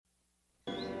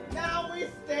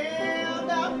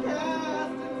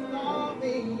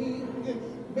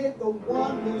made the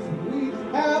wonders we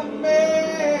have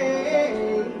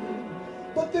made.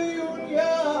 But the union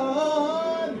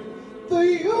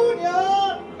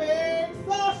makes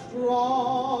us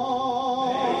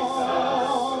strong. Makes us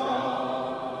strong.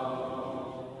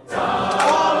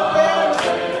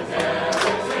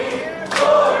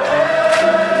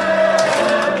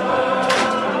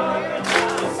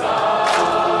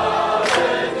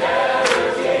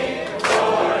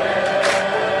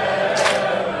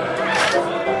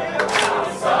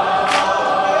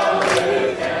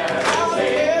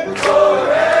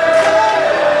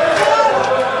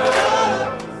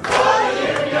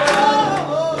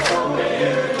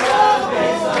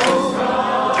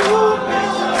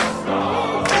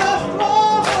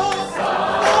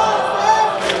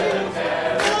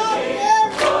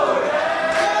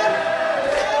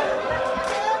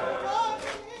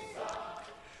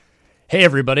 Hey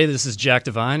everybody, this is Jack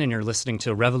Devine and you're listening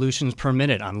to Revolutions Per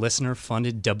Minute on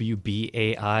listener-funded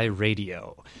WBAI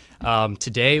radio.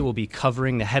 Today we'll be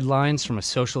covering the headlines from A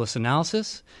Socialist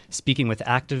Analysis, speaking with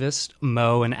activists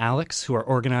Mo and Alex who are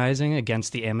organizing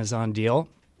against the Amazon deal,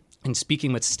 and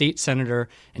speaking with State Senator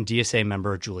and DSA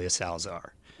member Julia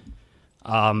Salazar.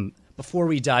 Before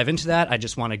we dive into that, I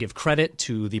just want to give credit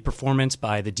to the performance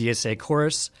by the DSA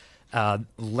chorus,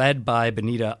 led by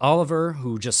Benita Oliver,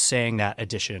 who just sang that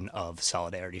edition of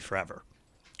Solidarity Forever.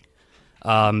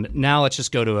 Now let's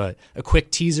just go to a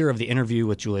quick teaser of the interview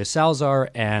with Julia Salazar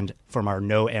and from our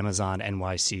No Amazon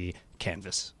NYC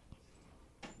canvas.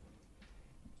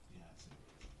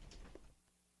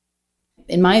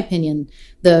 In my opinion,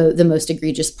 the most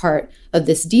egregious part of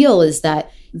this deal is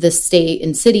that the state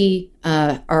and city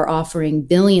are offering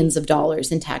billions of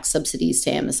dollars in tax subsidies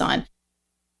to Amazon.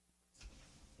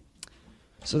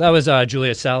 So that was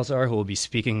Julia Salazar, who we'll be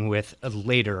speaking with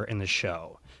later in the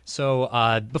show.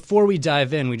 So before we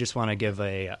dive in, we just want to give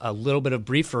a little bit of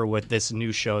briefer what this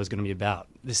new show is going to be about.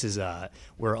 This is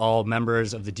we're all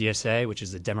members of the DSA, which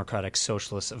is the Democratic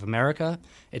Socialists of America.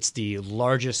 It's the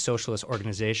largest socialist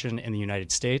organization in the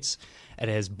United States. It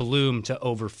has bloomed to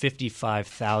over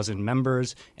 55,000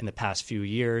 members in the past few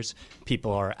years.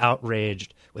 People are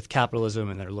outraged with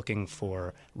capitalism, and they're looking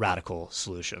for radical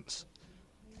solutions.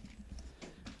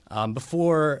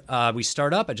 Before we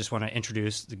start up, I just want to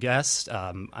introduce the guests.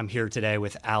 I'm here today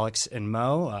with Alex and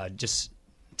Mo. Just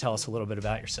tell us a little bit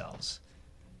about yourselves.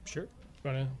 Sure.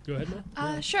 Want to go ahead,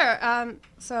 Mo? Sure.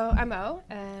 So I'm Mo,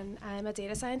 and I'm a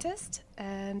data scientist,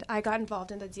 and I got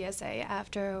involved in the DSA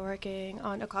after working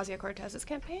on Ocasio-Cortez's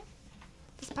campaign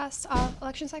this past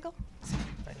election cycle.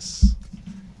 Nice.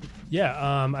 Yeah,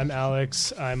 I'm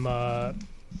Alex. I'm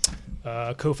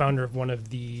co-founder of one of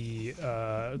the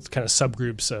kind of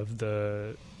subgroups of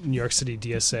the New York City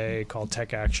DSA called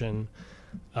Tech Action,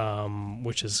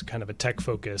 which is kind of a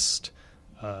tech-focused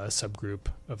subgroup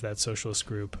of that socialist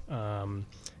group.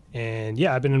 And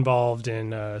yeah, I've been involved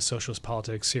in socialist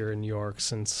politics here in New York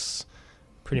since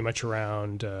pretty much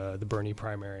around the Bernie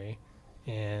primary.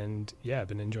 And yeah, I've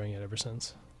been enjoying it ever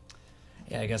since.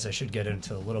 Yeah, I guess I should get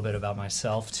into a little bit about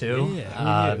myself, too.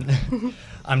 Yeah,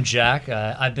 I'm Jack.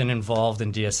 I've been involved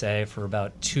in DSA for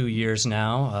about 2 years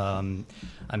now.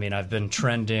 I've been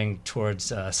trending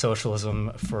towards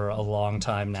socialism for a long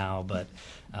time now, but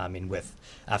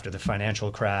after the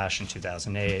financial crash in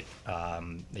 2008,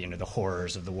 the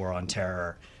horrors of the war on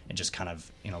terror, it just kind of,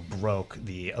 broke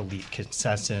the elite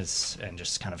consensus and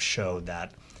just kind of showed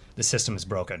that the system is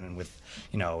broken, and with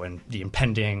and the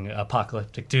impending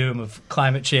apocalyptic doom of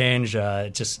climate change,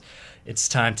 it's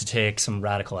time to take some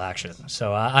radical action.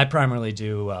 So I primarily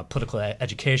do political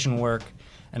education work,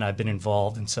 and I've been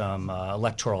involved in some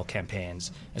electoral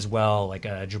campaigns as well, like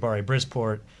Jabari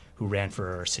Brisport, who ran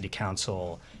for city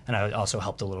council, and I also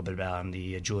helped a little bit about on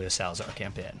the Julia Salazar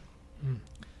campaign.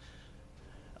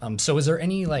 So is there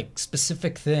any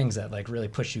specific things that really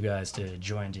pushed you guys to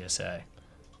join DSA?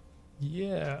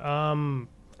 Yeah,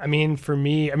 for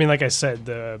me, like I said,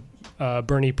 the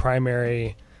Bernie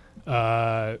primary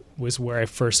was where I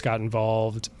first got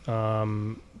involved.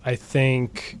 I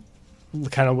think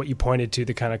kind of what you pointed to,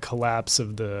 the kind of collapse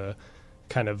of the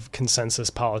kind of consensus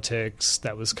politics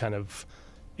that was kind of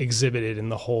exhibited in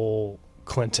the whole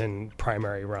Clinton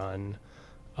primary run,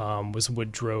 was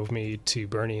what drove me to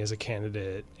Bernie as a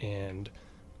candidate and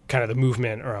kind of the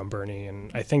movement around Bernie. And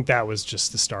I think that was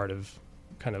just the start of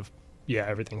kind of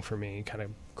everything for me, kind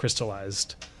of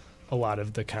crystallized a lot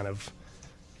of the kind of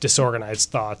disorganized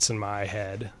thoughts in my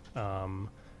head.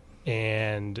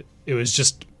 And it was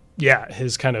just,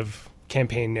 his kind of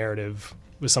campaign narrative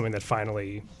was something that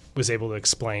finally was able to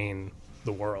explain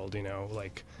the world,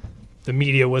 the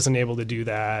media wasn't able to do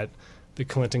that. The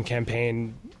Clinton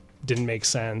campaign didn't make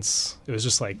sense. It was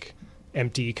just like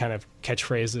empty kind of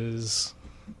catchphrases.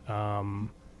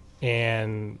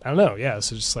 And I don't know. Yeah.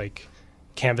 So just like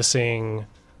canvassing,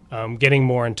 getting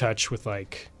more in touch with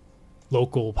like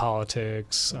local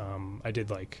politics. I did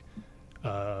like,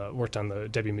 worked on the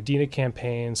Debbie Medina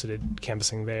campaign. So did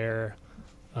canvassing there.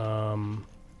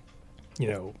 You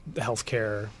know, the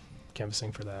healthcare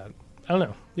canvassing for that. I don't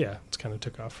know. Yeah. It's kind of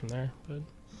took off from there, but.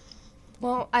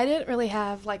 Well, I didn't really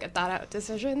have like a thought-out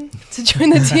decision to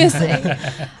join the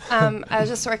TSA. I was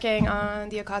just working on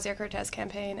the Ocasio-Cortez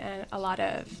campaign, and a lot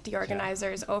of the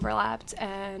organizers overlapped.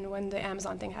 And when the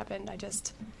Amazon thing happened, I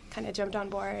just kind of jumped on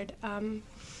board.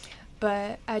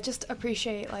 But I just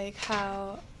appreciate like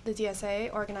how the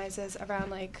DSA organizes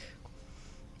around like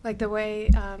the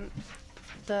way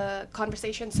the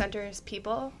conversation centers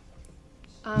people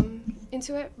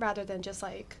into it, rather than just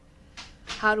like,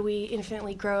 how do we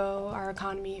infinitely grow our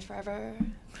economy forever,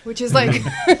 which is like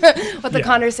what the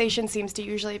conversation seems to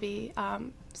usually be.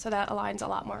 So that aligns a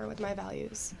lot more with my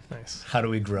values. Nice. How do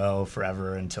we grow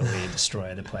forever until we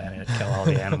destroy the planet, kill all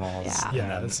the animals?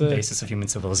 Yeah. That's the basis of human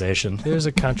civilization. There's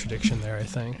a contradiction there, I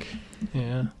think.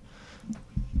 Yeah.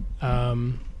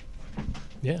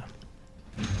 Yeah.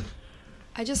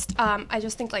 I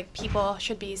just think like people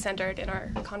should be centered in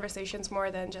our conversations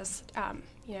more than just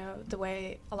the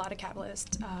way a lot of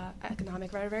capitalist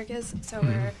economic rhetoric is. So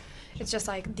where it's just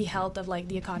like the health of like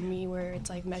the economy, where it's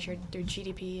like measured through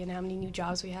GDP and how many new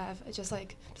jobs we have. It just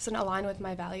like doesn't align with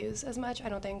my values as much. I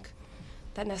don't think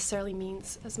that necessarily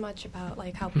means as much about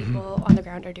like how people on the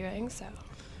ground are doing. So.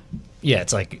 Yeah,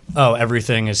 it's like, oh,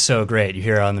 everything is so great. You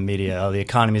hear on the media, oh, the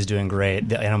economy is doing great,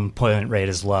 the unemployment rate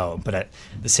is low. But at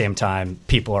the same time,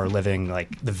 people are living,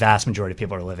 like the vast majority of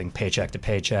people are living paycheck to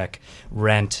paycheck.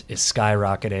 Rent is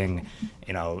skyrocketing.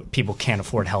 You know, people can't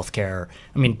afford health care.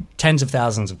 I mean, tens of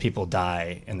thousands of people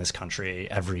die in this country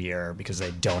every year because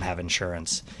they don't have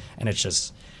insurance. And it's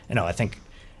just, I think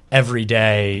every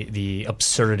day the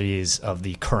absurdities of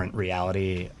the current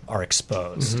reality are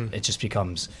exposed. It just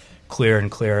becomes clearer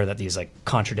and clearer that these like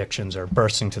contradictions are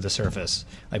bursting to the surface.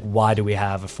 Like, why do we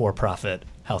have a for-profit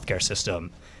healthcare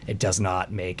system? It does not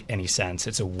make any sense.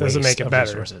 It's a waste Doesn't make it of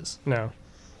better. resources. No.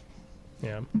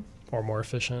 Yeah. Or more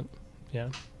efficient.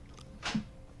 Yeah.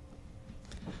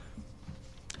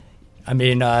 I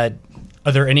mean, are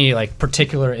there any like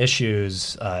particular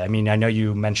issues? I mean, I know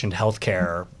you mentioned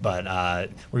healthcare, but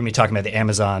we're going to be talking about the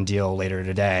Amazon deal later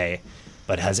today.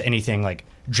 But has anything like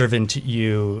driven to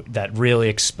you that really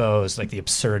exposed like the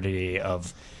absurdity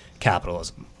of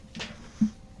capitalism?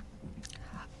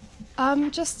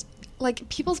 Just like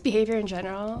people's behavior in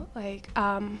general. Like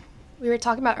we were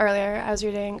talking about earlier, I was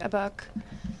reading a book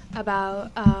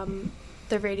about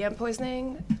the radium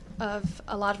poisoning of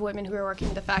a lot of women who were working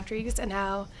in the factories, and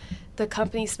how the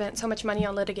company spent so much money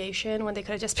on litigation when they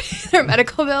could have just paid their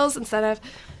medical bills instead of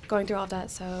going through all that.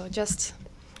 So just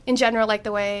in general, like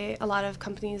the way a lot of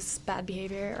companies' bad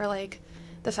behavior, or like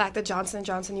the fact that Johnson &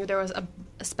 Johnson knew there was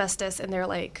asbestos in their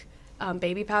like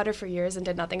baby powder for years and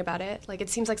did nothing about it. Like, it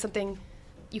seems like something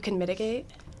you can mitigate.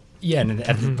 Yeah, and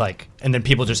then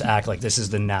people just act like this is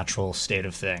the natural state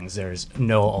of things. There's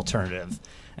no alternative.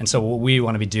 And so what we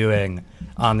want to be doing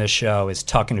on this show is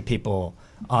talking to people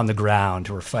on the ground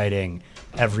who are fighting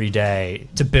every day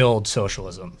to build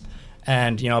socialism.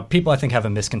 And, people I think have a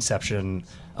misconception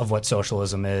of what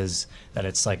socialism is, that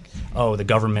it's like, oh, the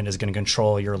government is going to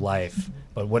control your life.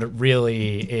 But what it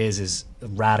really is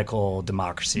radical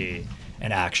democracy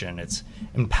in action. It's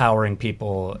empowering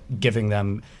people, giving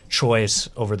them choice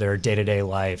over their day-to-day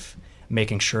life,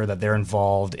 making sure that they're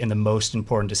involved in the most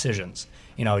important decisions.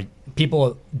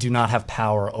 People do not have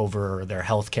power over their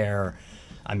health care.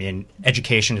 I mean,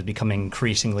 education is becoming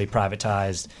increasingly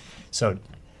privatized. So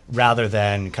rather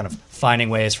than kind of finding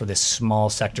ways for this small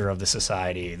sector of the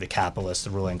society, the capitalists, the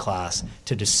ruling class,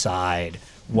 to decide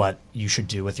what you should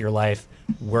do with your life,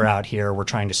 we're out here, we're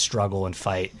trying to struggle and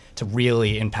fight to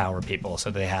really empower people so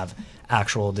they have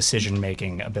actual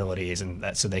decision-making abilities, and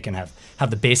that so they can have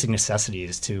the basic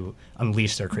necessities to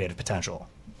unleash their creative potential.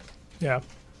 Yeah.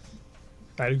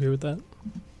 I'd agree with that.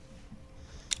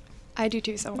 I do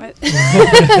too, somewhat.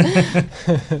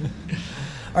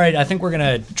 All right, I think we're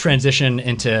going to transition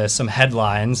into some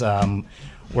headlines.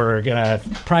 We're going to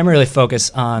primarily focus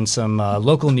on some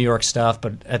local New York stuff,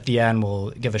 but at the end we'll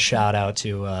give a shout out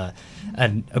to a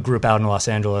group out in Los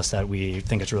Angeles that we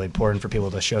think it's really important for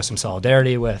people to show some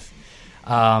solidarity with.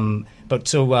 But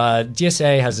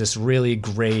DSA has this really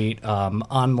great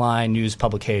online news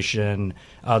publication,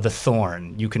 The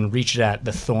Thorn. You can reach it at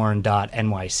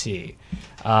thethorn.nyc.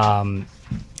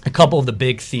 A couple of the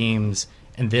big themes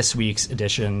in this week's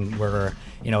edition, where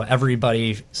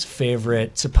everybody's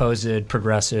favorite supposed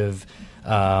progressive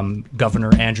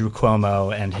Governor Andrew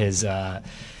Cuomo and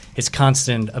his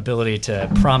constant ability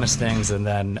to promise things and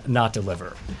then not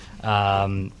deliver.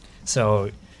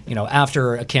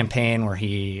 After a campaign where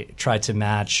he tried to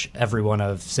match every one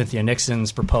of Cynthia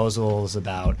Nixon's proposals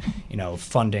about,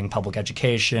 funding public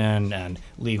education and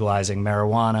legalizing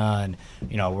marijuana and,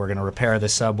 we're going to repair the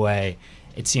subway,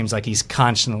 it seems like he's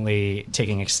constantly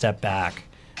taking a step back.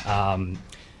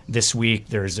 This week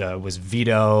was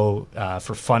veto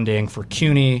for funding for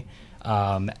CUNY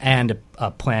and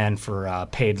a plan for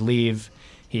paid leave.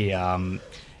 He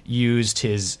used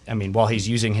while he's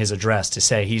using his address to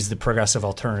say he's the progressive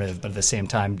alternative, but at the same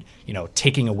time,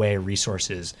 taking away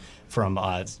resources from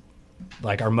our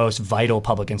most vital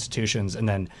public institutions and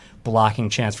then blocking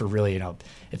chance for really,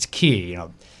 it's key,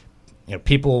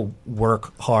 people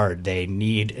work hard. They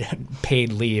need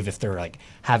paid leave if they're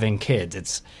having kids.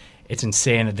 It's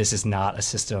insane that this is not a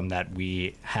system that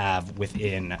we have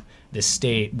within the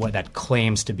state that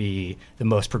claims to be the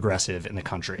most progressive in the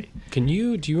country. Do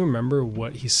you remember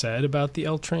what he said about the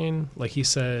L train? He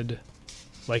said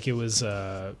it was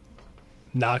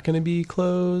not going to be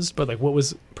closed, but what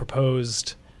was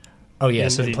proposed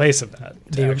in place of that?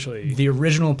 The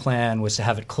original plan was to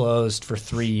have it closed for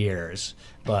 3 years,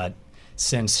 but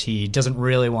since he doesn't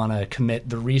really want to commit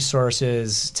the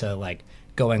resources to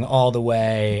going all the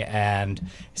way, and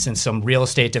since some real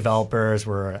estate developers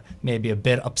were maybe a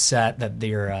bit upset that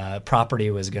their property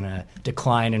was going to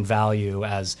decline in value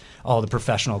as all the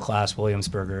professional class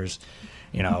Williamsburgers,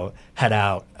 head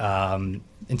out.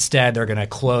 Instead, they're going to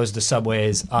close the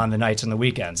subways on the nights and the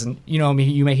weekends. And,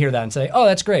 you may hear that and say, oh,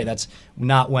 that's great. That's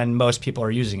not when most people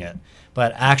are using it.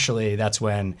 But actually, that's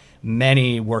when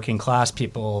many working class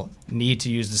people need to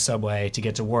use the subway to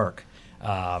get to work.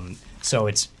 So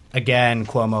it's, again,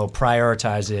 Cuomo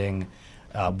prioritizing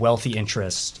wealthy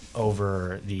interests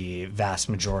over the vast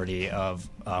majority of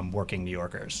working New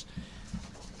Yorkers.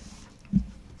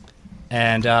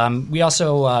 And we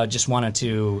also just wanted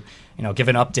to, give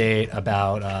an update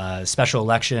about a special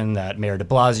election that Mayor de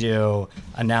Blasio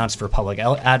announced for public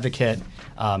advocate.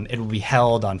 It will be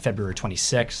held on February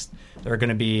 26th. There are going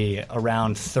to be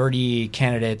around 30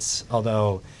 candidates,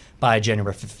 although by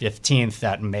January 15th,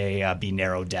 that may be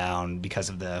narrowed down because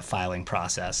of the filing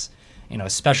process.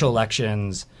 Special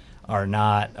elections are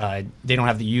not, they don't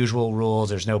have the usual rules.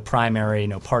 There's no primary,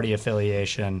 no party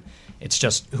affiliation. It's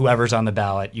just whoever's on the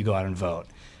ballot, you go out and vote.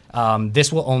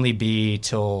 This will only be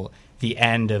till the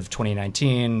end of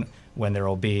 2019, when there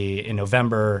will be, in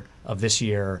November of this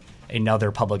year,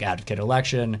 another public advocate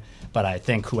election. But I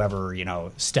think whoever,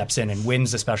 steps in and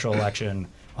wins the special election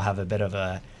will have a bit of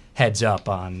a heads up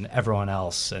on everyone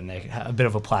else, and they have a bit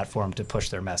of a platform to push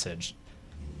their message.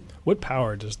 What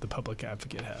power does the public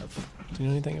advocate have? Do you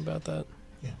know anything about that?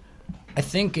 Yeah. I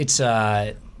think it's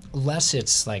less.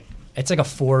 It's like a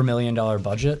 $4 million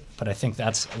budget, but I think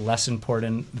that's less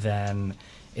important than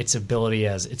its ability,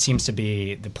 as it seems to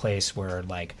be the place where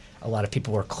a lot of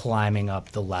people were climbing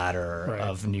up the ladder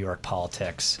of New York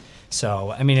politics.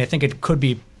 So I think it could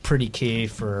be pretty key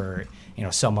for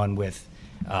someone with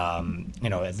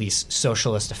at least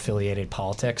socialist affiliated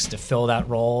politics to fill that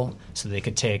role, so they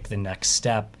could take the next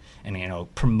step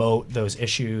and promote those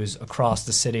issues across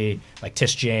the city. Like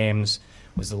Tish James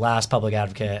was the last public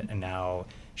advocate, and now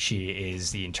she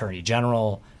is the Attorney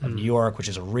General of New York, which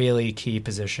is a really key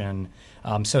position.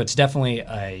 So it's definitely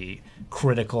a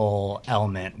critical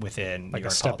element within New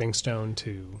York a stepping stone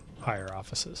to higher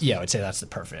offices. Yeah, I would say that's the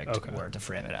perfect word to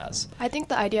frame it as. I think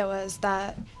the idea was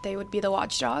that they would be the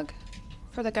watchdog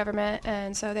for the government,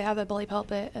 and so they have the bully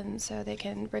pulpit, and so they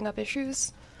can bring up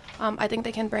issues. I think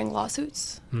they can bring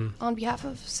lawsuits on behalf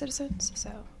of citizens.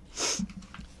 So.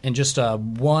 And just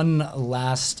one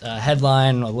last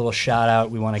headline, a little shout out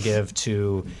we want to give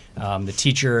to the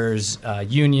teachers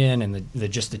union and the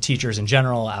teachers in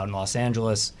general out in Los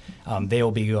Angeles. They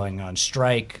will be going on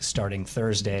strike starting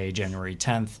Thursday, January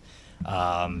 10th.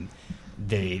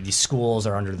 The schools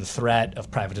are under the threat of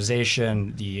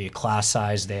privatization. The class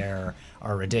size there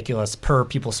are ridiculous. Per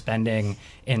pupil spending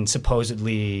in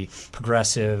supposedly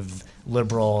progressive,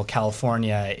 liberal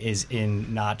California is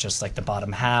in not just the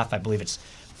bottom half. I believe it's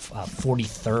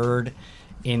 43rd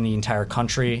in the entire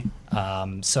country.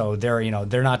 So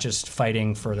they're not just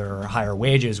fighting for their higher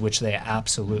wages, which they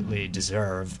absolutely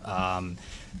deserve.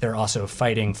 They're also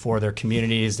fighting for their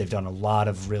communities. They've done a lot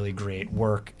of really great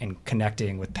work in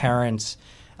connecting with parents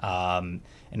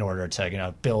in order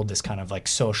to build this kind of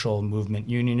social movement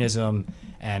unionism,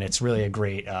 and it's really a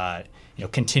great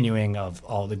continuing of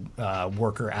all the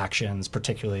worker actions,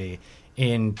 particularly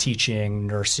in teaching,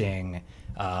 nursing,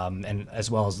 and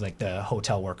as well as like the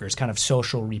hotel workers, kind of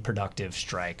social reproductive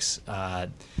strikes.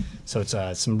 So it's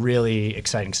some really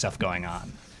exciting stuff going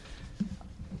on.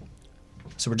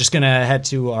 So we're just going to head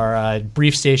to our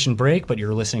brief station break, but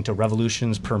you're listening to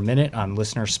Revolutions Per Minute on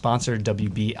listener-sponsored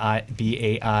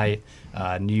WBAI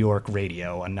New York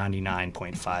Radio on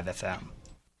 99.5 FM.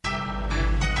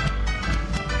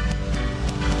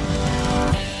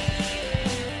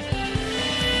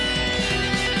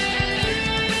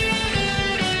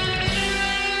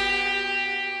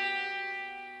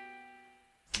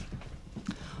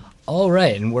 All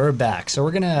right, and we're back. So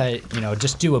we're gonna,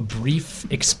 just do a brief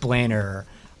explainer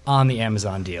on the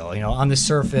Amazon deal. On the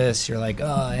surface, you're like,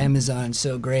 oh, Amazon's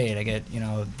so great. I get,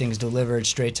 things delivered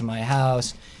straight to my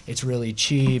house. It's really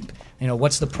cheap.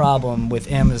 What's the problem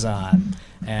with Amazon?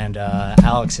 And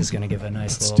Alex is gonna give a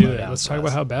nice Let's little. do it. Let's talk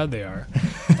about how bad they are.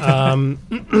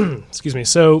 Excuse me.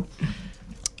 So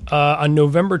on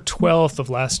November 12th of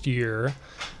last year,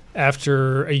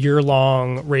 after a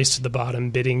year-long race to the bottom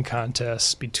bidding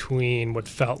contest between what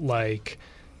felt like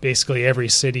basically every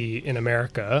city in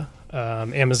America,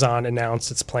 Amazon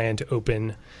announced its plan to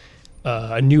open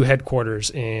a new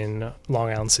headquarters in Long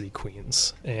Island City,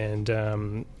 Queens. And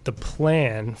the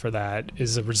plan for that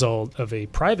is a result of a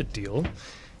private deal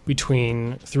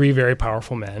between three very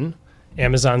powerful men: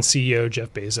 Amazon CEO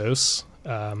Jeff Bezos,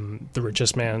 the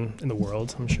richest man in the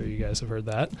world. I'm sure you guys have heard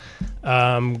that.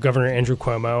 Governor Andrew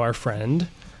Cuomo, our friend,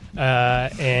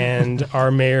 and our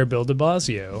mayor, Bill de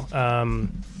Blasio.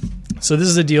 So this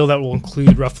is a deal that will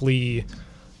include roughly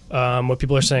what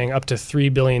people are saying up to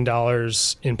 $3 billion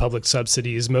in public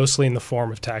subsidies, mostly in the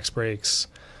form of tax breaks,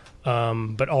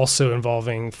 but also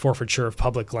involving forfeiture of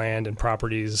public land and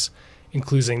properties,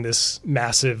 including this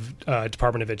massive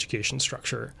Department of Education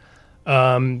structure.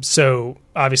 So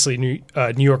obviously New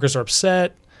Yorkers are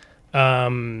upset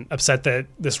that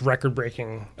this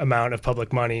record-breaking amount of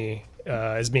public money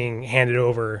is being handed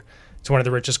over to one of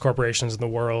the richest corporations in the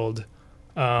world,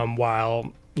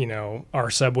 while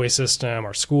our subway system,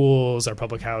 our schools, our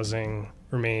public housing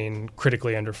remain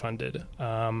critically underfunded.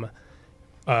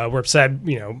 We're upset,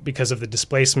 because of the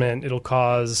displacement it'll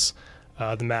cause,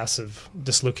 the massive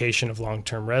dislocation of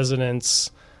long-term residents.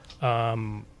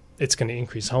 It's going to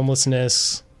increase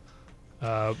homelessness.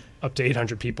 Up to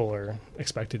 800 people are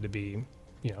expected to be,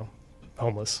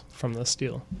 homeless from this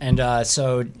deal. And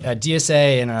so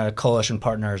DSA and coalition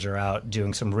partners are out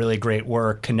doing some really great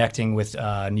work connecting with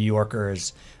New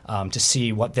Yorkers to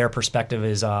see what their perspective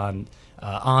is on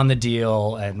the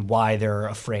deal and why they're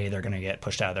afraid they're going to get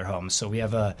pushed out of their homes. So we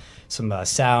have some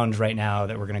sound right now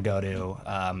that we're going to go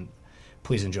to.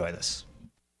 Please enjoy this.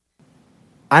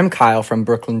 I'm Kyle from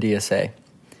Brooklyn DSA.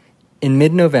 In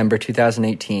mid-November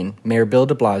 2018, Mayor Bill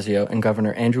de Blasio and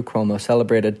Governor Andrew Cuomo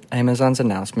celebrated Amazon's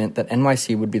announcement that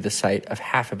NYC would be the site of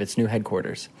half of its new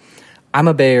headquarters. I'm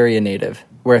a Bay Area native,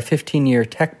 where a 15-year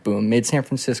tech boom made San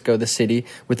Francisco the city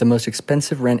with the most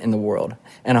expensive rent in the world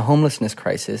and a homelessness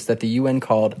crisis that the UN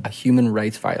called a human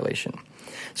rights violation.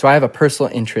 So I have a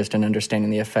personal interest in understanding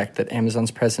the effect that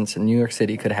Amazon's presence in New York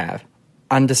City could have.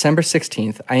 On December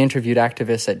 16th, I interviewed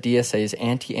activists at DSA's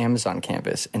anti-Amazon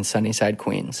campus in Sunnyside,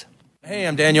 Queens. Hey,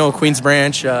 I'm Daniel, Queens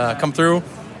branch. Come through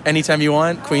anytime you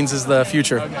want. Queens is the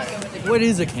future. What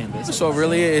is a canvas? So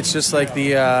really, it's just like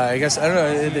the,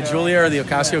 the Julia or the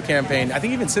Ocasio campaign. I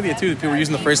think even Cynthia, too, people were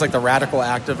using the phrase like the radical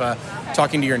act of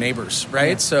talking to your neighbors, right?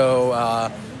 Yeah.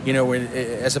 So,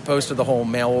 as opposed to the whole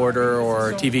mail order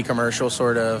or TV commercial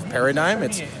sort of paradigm,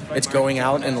 it's going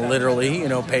out and literally,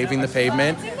 paving the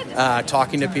pavement,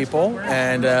 talking to people,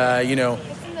 and,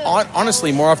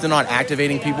 honestly, more often than not,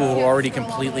 activating people who already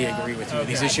completely agree with you.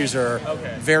 These issues are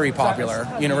very popular.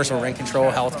 Universal rent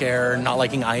control, healthcare, not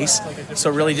liking ICE.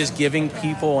 So really just giving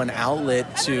people an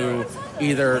outlet to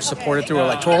either support it through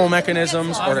electoral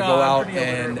mechanisms or to go out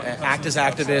and act as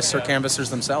activists or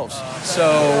canvassers themselves.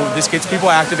 So this gets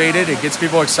people activated. It gets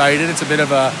people excited. It's a bit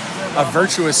of a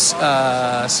virtuous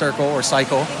circle or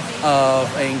cycle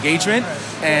of engagement.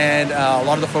 And a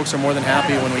lot of the folks are more than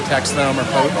happy when we text them or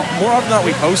post. More often than not,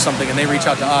 we post something and they reach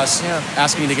out to us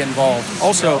asking to get involved.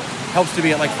 Also, helps to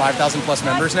be at like 5,000 plus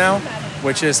members now,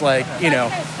 which is like,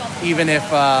 even if,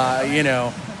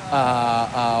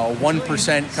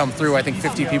 1% come through, I think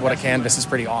 50 people to canvas is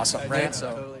pretty awesome, right?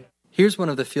 So Here's one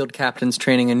of the field captains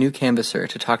training a new canvasser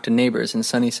to talk to neighbors in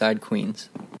Sunnyside, Queens.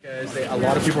 A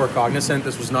lot of people are cognizant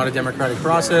this was not a democratic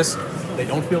process. They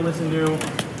don't feel listened to.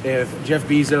 If Jeff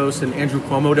Bezos and Andrew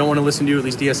Cuomo don't want to listen to you, at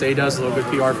least DSA does, a little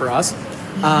good PR for us,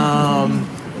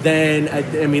 then,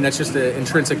 that's just an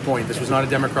intrinsic point. This was not a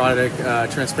democratic,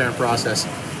 transparent process.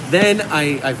 Then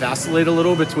I vacillate a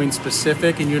little between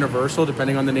specific and universal,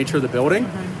 depending on the nature of the building.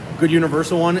 Good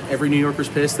universal one, every New Yorker's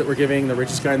pissed that we're giving the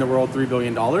richest guy in the world $3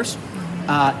 billion.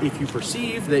 If you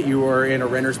perceive that you are in a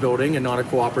renter's building and not a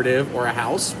cooperative or a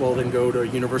house, well, then go to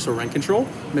universal rent control.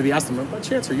 Maybe ask them, by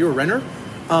chance, are you a renter?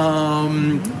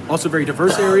 Also very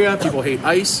diverse area. People hate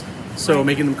ICE. So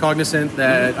making them cognizant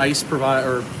that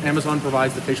Amazon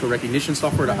provides the facial recognition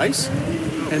software to ICE.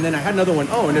 And then I had another one.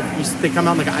 Oh, and if they come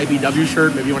out in like an IBW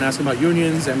shirt, maybe you want to ask them about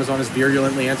unions. Amazon is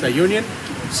virulently anti-union.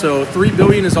 So $3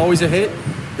 billion is always a hit.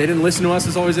 They didn't listen to us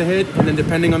is always a hit. And then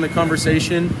depending on the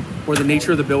conversation or the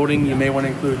nature of the building, you may want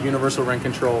to include universal rent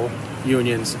control,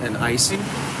 unions, and ICE.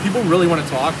 People really want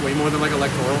to talk way more than like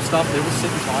electoral stuff. They will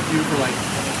sit and talk to you for like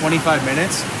 25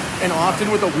 minutes. And often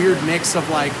with a weird mix of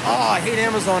like, I hate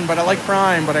Amazon, but I like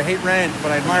Prime, but I hate rent,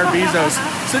 but I admire Bezos.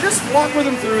 So just walk with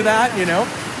them through that,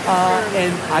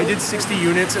 And I did 60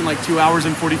 units in like 2 hours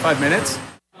and 45 minutes.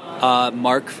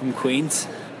 Mark from Queens.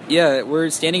 Yeah, we're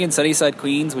standing in Sunnyside,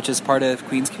 Queens, which is part of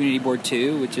Queens Community Board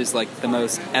 2, which is like the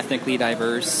most ethnically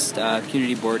diverse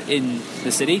community board in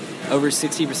the city. Over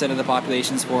 60% of the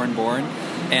population is foreign-born,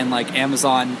 and like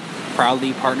Amazon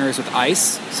proudly partners with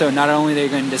ICE. So not only are they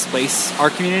going to displace our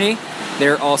community,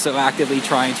 they're also actively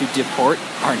trying to deport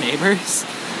our neighbors.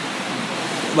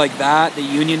 Like that, the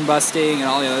union busting and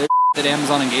all the other that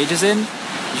Amazon engages in.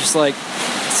 Just like,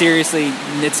 seriously,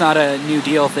 it's not a New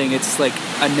Deal thing. It's like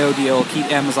a no deal. Keep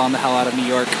Amazon the hell out of New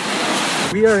York.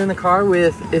 We are in the car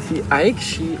with Iffy Ike.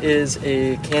 She is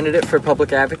a candidate for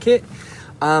public advocate.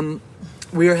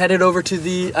 We are headed over to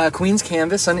the Queens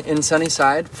Canvas in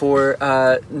Sunnyside for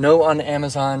No on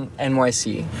Amazon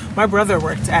NYC. My brother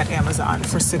worked at Amazon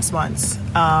for 6 months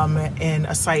in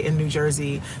a site in New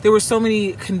Jersey. There were so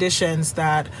many conditions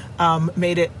that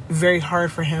made it very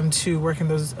hard for him to work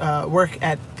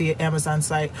at the Amazon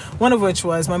site. One of which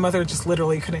was my mother just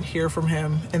literally couldn't hear from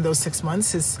him in those 6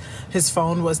 months. His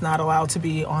phone was not allowed to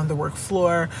be on the work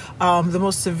floor. The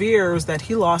most severe was that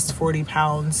he lost 40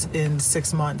 pounds in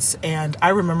 6 months. And I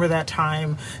remember that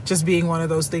time just being one of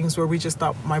those things where we just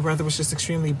thought my brother was just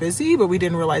extremely busy, but we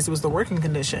didn't realize it was the working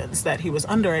conditions that he was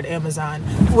under at Amazon.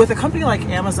 With a company like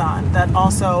Amazon that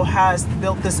also has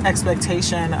built this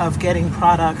expectation of getting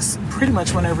products pretty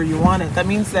much whenever you want it, that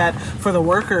means that for the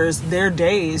workers, their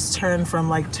days turn from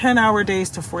like 10-hour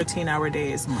days to 14-hour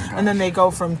days. And then they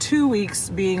go from 2 weeks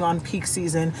being on peak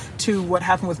season to what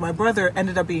happened with my brother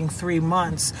ended up being 3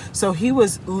 months. So he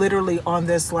was literally on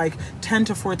this like 10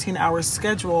 to 14-hour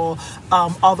schedule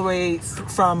all the way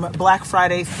from Black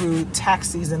Friday through tax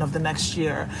season of the next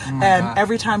year. And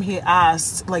every time he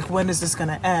asked, like, when is this going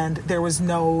to end, there was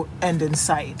no end in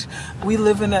sight. We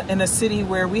live in a city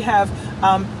where we have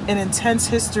an intense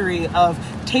history of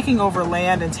taking over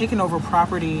land and taking over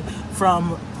property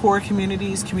from poor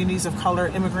communities, communities of color,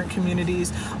 immigrant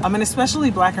communities, and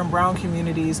especially Black and brown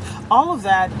communities. All of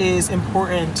that is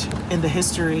important in the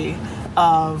history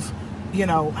of,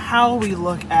 how we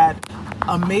look at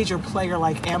a major player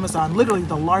like Amazon, literally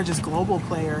the largest global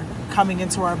player, coming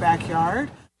into our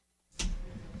backyard.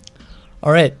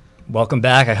 All right. Welcome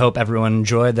back. I hope everyone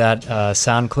enjoyed that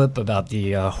sound clip about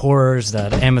the horrors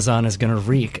that Amazon is going to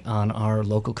wreak on our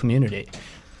local community.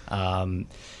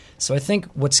 So I think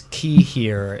what's key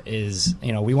here is,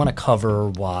 we want to cover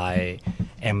why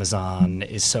Amazon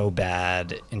is so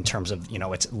bad in terms of,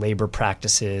 its labor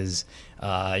practices.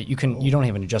 You don't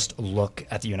even just look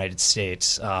at the United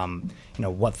States.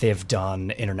 What they've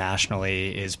done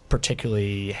internationally is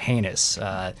particularly heinous.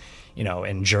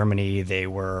 In Germany, they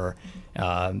were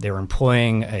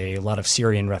employing a lot of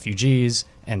Syrian refugees,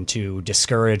 and to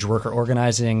discourage worker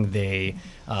organizing, they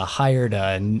hired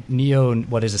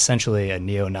what is essentially a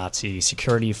neo-Nazi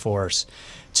security force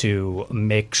to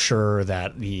make sure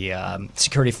that the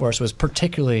security force was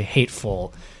particularly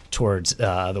hateful towards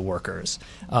the workers.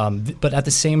 But at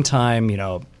the same time,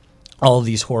 all of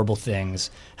these horrible things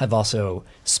have also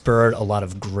spurred a lot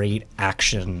of great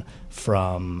action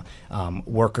from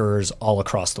workers all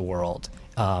across the world.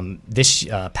 This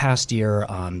past year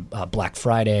on Black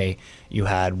Friday, you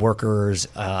had workers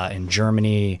in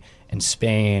Germany and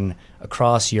Spain,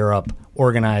 across Europe,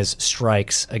 organize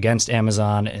strikes against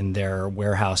Amazon in their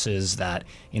warehouses that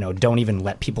don't even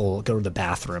let people go to the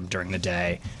bathroom during the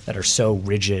day, that are so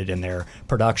rigid in their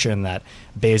production that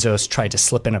Bezos tried to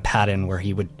slip in a patent where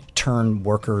he would turn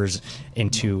workers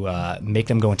into make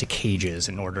them go into cages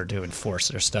in order to enforce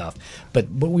their stuff. But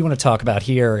what we want to talk about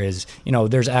here is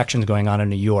there's actions going on in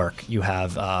New York. You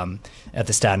have at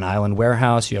the Staten Island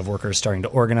warehouse, you have workers starting to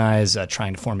organize,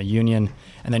 trying to form a union,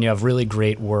 and then you have really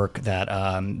great work that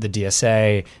the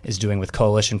DSA is doing with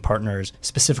coalition partners,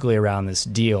 specifically around this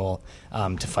deal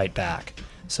to fight back.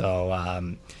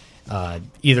 So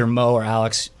either Mo or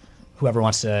Alex, whoever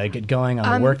wants to get going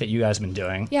on the work that you guys have been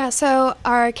doing. Yeah, so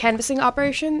our canvassing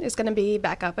operation is going to be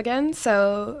back up again,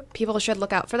 so people should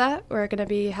look out for that. We're going to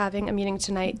be having a meeting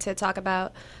tonight to talk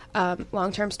about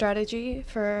long-term strategy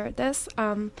for this.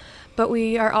 But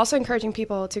we are also encouraging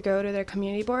people to go to their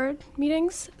community board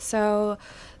meetings. So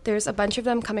there's a bunch of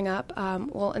them coming up.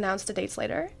 We'll announce the dates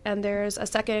later. And there's a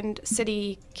second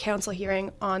city council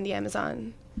hearing on the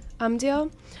Amazon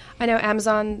deal. I know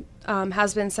Amazon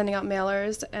has been sending out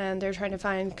mailers, and they're trying to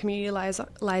find community liaisons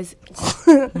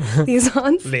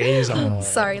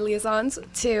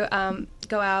to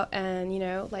go out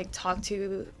and, like talk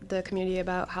to the community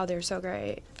about how they're so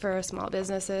great for small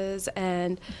businesses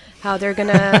and how they're going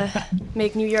to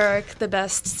make New York the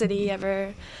best city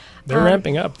ever. They're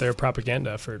ramping up their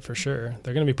propaganda effort for sure.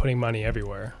 They're going to be putting money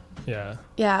everywhere. Yeah.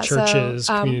 Yeah. Churches,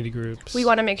 community groups. We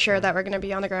want to make sure that we're going to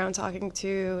be on the ground talking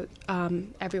to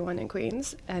everyone in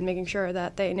Queens and making sure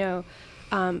that they know,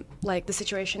 like the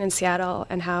situation in Seattle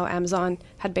and how Amazon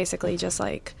had basically just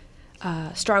like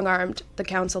strong-armed the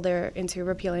council there into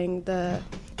repealing the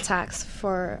tax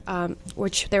for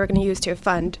which they were going to use to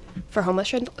fund for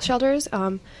homeless shelters,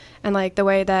 and like the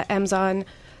way that Amazon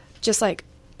just like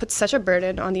put such a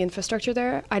burden on the infrastructure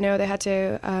there. I know they had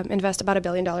to invest about $1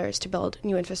 billion to build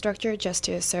new infrastructure just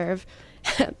to serve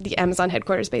the Amazon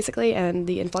headquarters, basically, and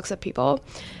the influx of people.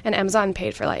 And Amazon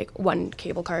paid for like one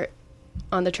cable cart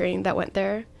on the train that went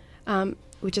there,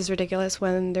 which is ridiculous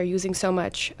when they're using so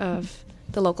much of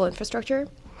the local infrastructure.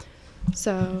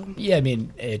 So yeah, I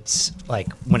mean, it's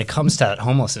like when it comes to that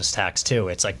homelessness tax too,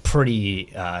 it's like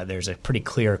pretty. There's a pretty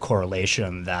clear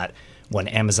correlation that when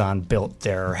Amazon built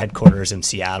their headquarters in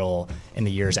Seattle in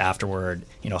the years afterward,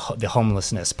 the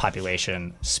homelessness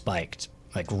population spiked.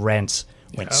 Like rents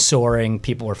went soaring.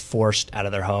 People were forced out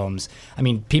of their homes. I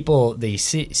mean, the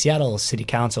Seattle City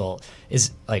Council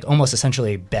is like almost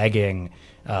essentially begging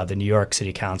the New York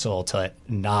City Council to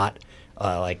not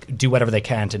do whatever they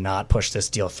can to not push this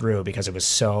deal through because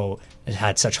it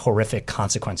had such horrific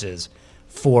consequences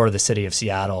for the city of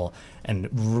Seattle and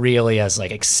really has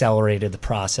like accelerated the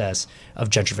process of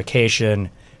gentrification,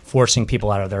 forcing people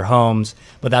out of their homes.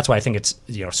 But that's why I think it's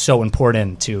so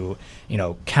important to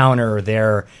counter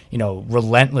their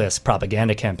relentless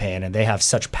propaganda campaign, and they have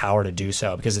such power to do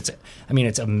so because it's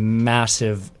a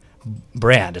massive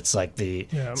brand. It's like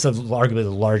it's arguably the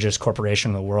largest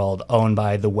corporation in the world, owned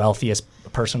by the wealthiest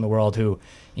person in the world who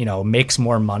makes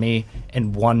more money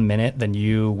in 1 minute than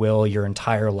you will your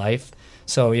entire life.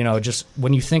 So, just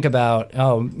when you think about,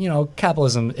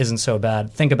 capitalism isn't so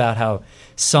bad, think about how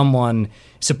someone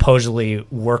supposedly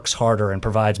works harder and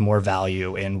provides more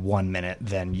value in 1 minute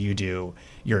than you do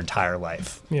your entire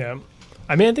life. Yeah.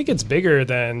 I mean, I think it's bigger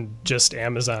than just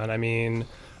Amazon. I mean,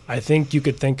 I think you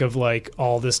could think of like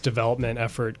all this development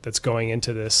effort that's going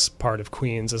into this part of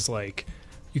Queens as like,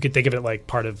 you could think of it like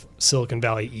part of Silicon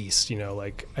Valley East,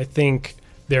 like I think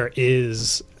there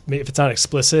is, if it's not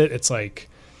explicit, it's like,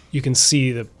 you can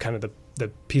see the kind of the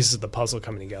pieces of the puzzle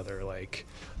coming together, like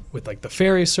with like the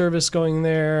ferry service going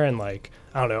there and like,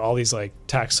 I don't know, all these like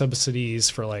tax subsidies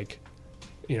for like,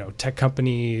 tech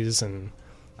companies. And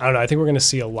I don't know, I think we're going to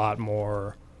see a lot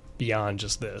more beyond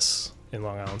just this in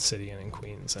Long Island City and in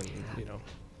Queens. And,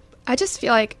 I just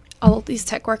feel like all of these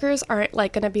tech workers aren't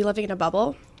like going to be living in a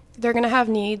bubble. They're going to have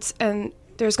needs, and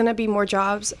there's going to be more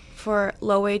jobs for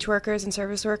low-wage workers and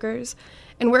service workers.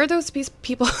 And where are those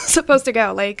people supposed to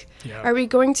go? Like, are we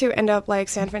going to end up like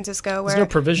San Francisco, where no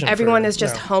provision everyone is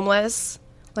just homeless?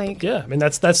 Like, yeah, I mean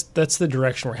that's the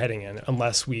direction we're heading in,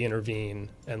 unless we intervene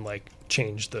and like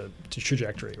change the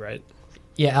trajectory, right?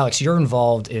 Yeah, Alex, you're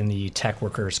involved in the Tech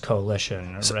Workers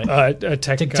Coalition, right?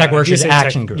 Tech Workers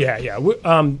Action Group. Yeah.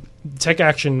 Tech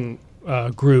Action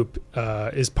Group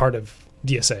is part of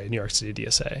DSA, New York City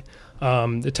DSA.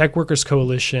 The Tech Workers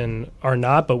Coalition are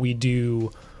not, but we do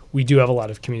have a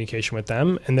lot of communication with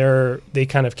them, and they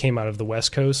kind of came out of the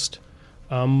West Coast.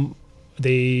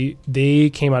 They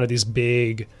came out of these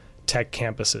big tech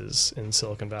campuses in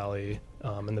Silicon Valley,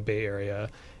 in the Bay Area,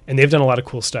 and they've done a lot of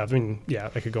cool stuff. I mean, yeah,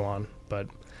 I could go on, but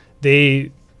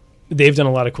they've done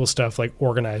a lot of cool stuff, like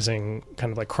organizing,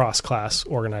 kind of like cross-class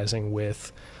organizing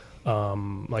with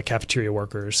like cafeteria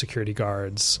workers, security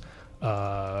guards,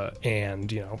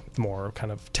 and more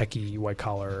kind of techie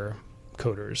white-collar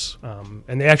coders,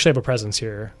 and they actually have a presence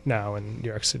here now in New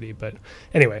York City. But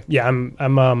anyway, yeah,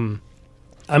 I'm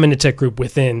in a tech group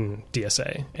within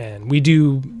DSA, and we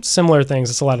do similar things.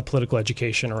 It's a lot of political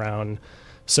education around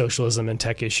socialism and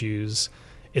tech issues.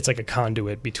 It's like a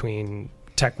conduit between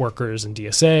tech workers and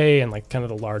DSA, and like kind of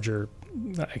the larger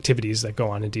activities that go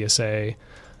on in DSA.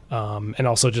 and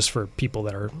also just for people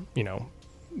that are,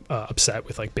 upset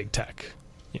with like big tech,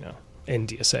 in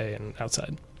DSA and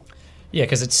outside. Yeah,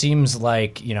 because it seems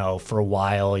like, for a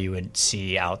while you would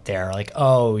see out there like,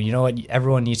 oh, you know what,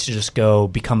 everyone needs to just go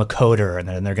become a coder and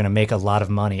then they're going to make a lot of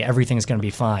money. Everything's going to be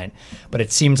fine. But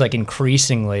it seems like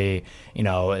increasingly,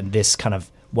 this kind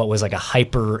of what was like a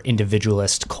hyper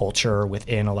individualist culture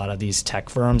within a lot of these tech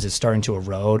firms is starting to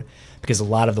erode, because a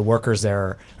lot of the workers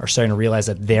there are starting to realize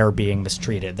that they're being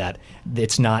mistreated, that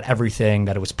it's not everything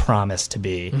that it was promised to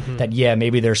be, that, yeah,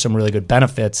 maybe there's some really good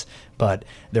benefits, but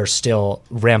there's still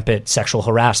rampant sexual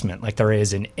harassment like there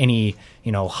is in any,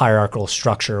 hierarchical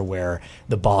structure where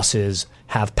the bosses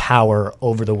have power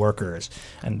over the workers.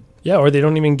 And yeah, or they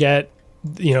don't even get,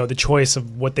 the choice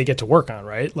of what they get to work on,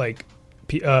 right? Like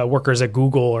workers at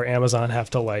Google or Amazon have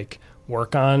to like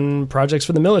work on projects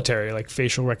for the military, like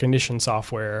facial recognition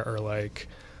software, or like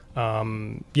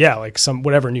like some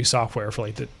whatever new software for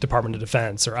like the Department of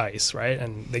Defense or ICE, right?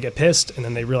 And they get pissed and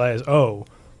then they realize, oh,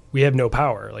 we have no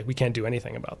power, like we can't do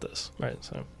anything about this, right?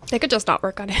 So they could just not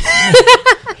work on it.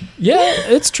 Yeah,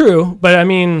 it's true, but I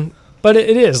mean, but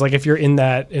it is like if you're in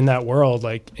that world,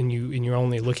 like, and you're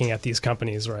only looking at these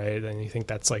companies, right, and you think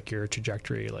that's like your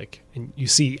trajectory, like, and you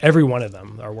see every one of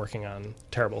them are working on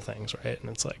terrible things, right? And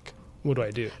it's like, what do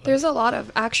I do? There's a lot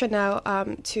of action now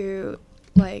to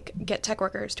like get tech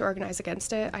workers to organize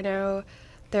against it. I know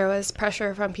there was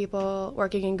pressure from people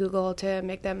working in Google to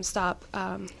make them stop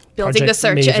building Project the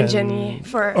search Maven, engine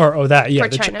for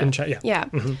China. Yeah.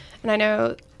 Mm-hmm. And I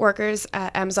know workers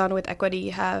at Amazon with Equity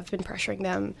have been pressuring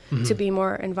them to be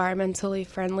more environmentally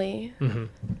friendly. Mm-hmm.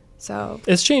 So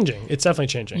it's changing. It's definitely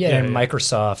changing. Yeah, in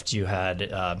Microsoft, you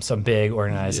had some big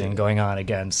organizing going on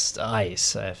against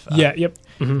ICE.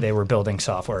 They were building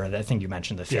software. I think you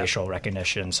mentioned the facial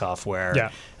recognition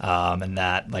software. And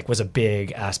that like was a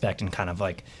big aspect in kind of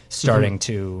like starting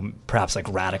to perhaps like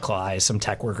radicalize some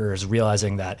tech workers,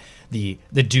 realizing that the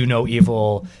do no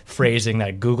evil phrasing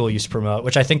that Google used to promote,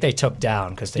 which I think they took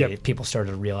down because people started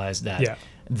to realize that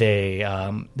they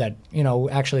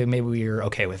actually maybe we're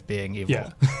okay with being evil.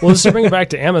 Yeah. Well, just to bring it back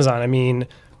to Amazon, I mean,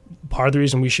 part of the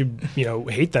reason we should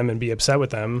hate them and be upset with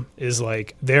them is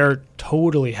like they're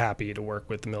totally happy to work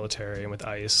with the military and with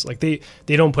ICE. Like they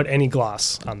don't put any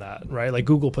gloss on that, right? Like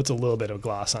Google puts a little bit of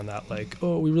gloss on that, like,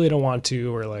 oh, we really don't want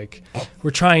to, or like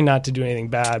we're trying not to do anything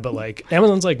bad, but like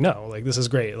Amazon's like, no, like this is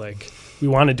great, like we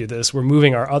want to do this. We're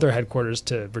moving our other headquarters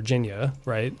to Virginia,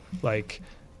 right? Like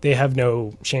they have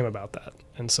no shame about that.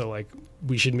 And so like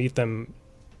we should meet them,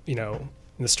 in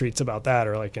the streets about that,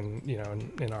 or like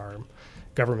in our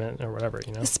government or whatever,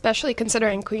 Especially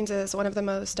considering Queens is one of the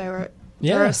most diverse,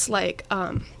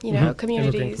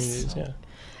 communities. Yeah.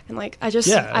 And like I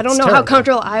don't know how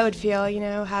comfortable I would feel,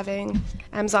 having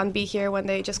Amazon be here when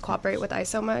they just cooperate with ICE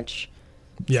so much.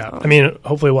 Yeah, so. I mean,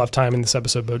 hopefully we'll have time in this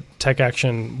episode, but Tech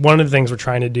Action, one of the things we're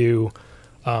trying to do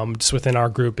just within our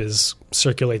group is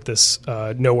circulate this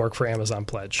No Work for Amazon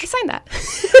pledge. I signed that.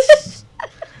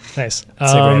 Nice.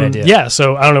 That's a great idea. Yeah,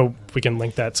 so I don't know if we can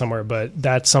link that somewhere, but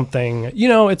that's something,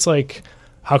 it's like,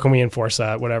 how can we enforce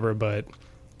that, whatever, but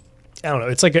I don't know.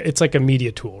 It's like a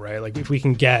media tool, right? Like if we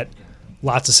can get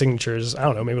lots of signatures, I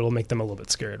don't know, maybe it'll make them a little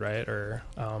bit scared, right? Or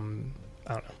I don't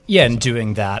know. Yeah, and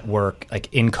doing that work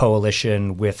like in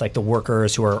coalition with like the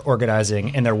workers who are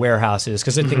organizing in their warehouses,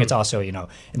 because I think it's also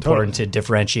important to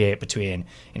differentiate between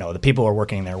the people who are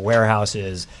working in their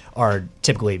warehouses are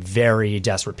typically very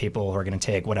desperate people who are going to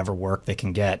take whatever work they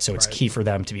can get, so it's key for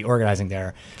them to be organizing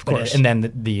there. Of course. And then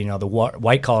the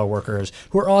white collar workers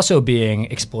who are also being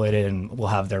exploited and will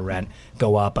have their rent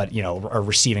go up, but are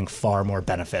receiving far more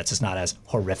benefits. It's not as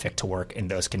horrific to work in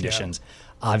those conditions. Yeah.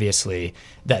 Obviously,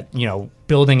 that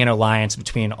building an alliance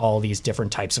between all these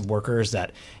different types of workers,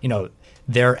 that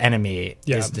their enemy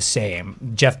is the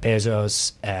same. Jeff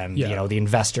Bezos and the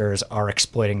investors are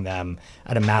exploiting them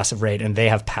at a massive rate, and they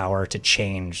have power to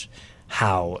change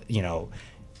how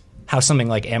something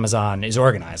like Amazon is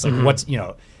organized. Like what's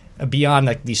beyond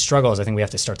like these struggles, I think we have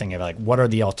to start thinking of like what are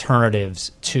the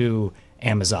alternatives to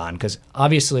Amazon, because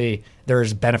obviously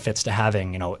there's benefits to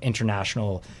having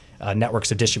international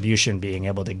networks of distribution, being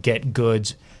able to get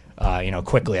goods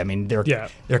quickly. I mean,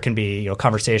 there can be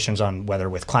conversations on whether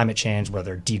with climate change,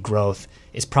 whether degrowth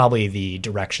is probably the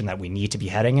direction that we need to be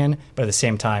heading in. But at the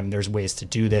same time, there's ways to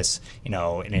do this,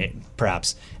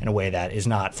 perhaps in a way that is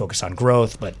not focused on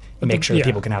growth, but make sure that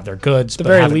people can have their goods, but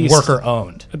have it worker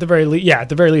owned. At the very least,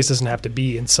 it doesn't have to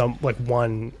be in some like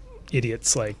one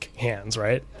idiot's like hands,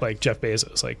 right? Like Jeff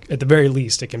Bezos. Like at the very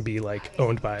least, it can be like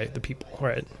owned by the people,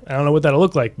 right? I don't know what that'll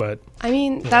look like, but I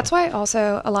mean, that's why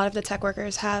also a lot of the tech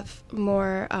workers have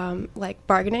more like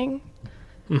bargaining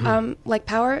like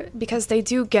power, because they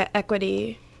do get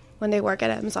equity when they work at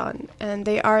Amazon, and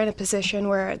they are in a position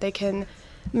where they can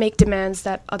make demands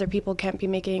that other people can't be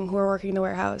making who are working in the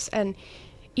warehouse. And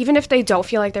even if they don't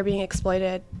feel like they're being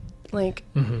exploited, like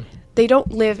they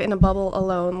don't live in a bubble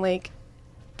alone. Like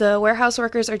the warehouse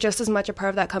workers are just as much a part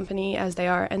of that company as they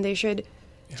are, and they should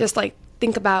just like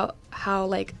think about how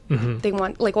like they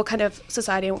want, like what kind of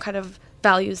society and what kind of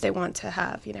values they want to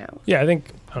have, you know? Yeah, I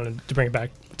think, I don't know, to bring it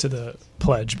back to the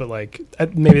pledge, but like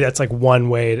maybe that's like one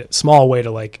way, small way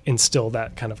to like instill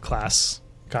that kind of class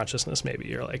consciousness,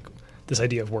 maybe, or like this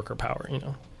idea of worker power, you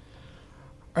know?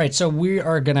 All right, so we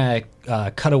are going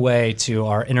to cut away to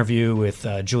our interview with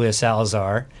Julia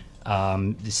Salazar,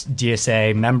 this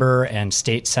DSA member and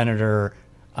state senator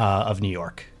of New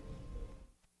York.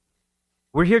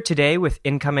 We're here today with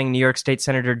incoming New York State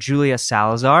Senator Julia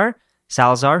Salazar.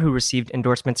 Salazar, who received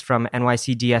endorsements from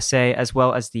NYC DSA as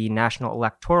well as the National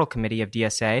Electoral Committee of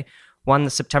DSA, won the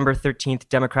September 13th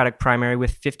Democratic primary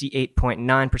with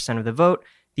 58.9% of the vote,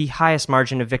 the highest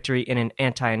margin of victory in an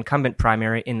anti-incumbent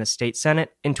primary in the state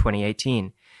Senate in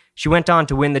 2018. She went on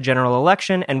to win the general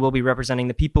election and will be representing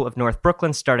the people of North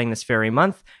Brooklyn starting this very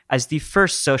month as the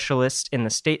first socialist in the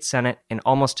state Senate in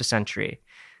almost a century.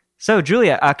 So,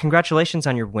 Julia, congratulations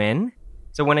on your win.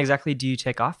 So when exactly do you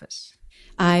take office?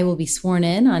 I will be sworn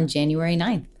in on January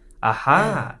 9th.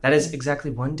 Aha! That is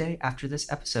exactly one day after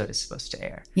this episode is supposed to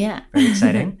air. Yeah. Very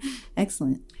exciting.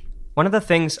 Excellent. One of the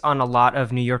things on a lot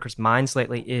of New Yorkers' minds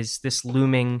lately is this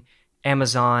looming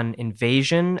Amazon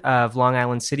invasion of Long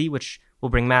Island City, which will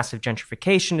bring massive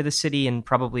gentrification to the city and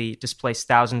probably displace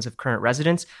thousands of current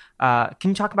residents. Can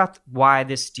you talk about why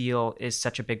this deal is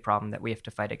such a big problem that we have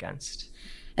to fight against?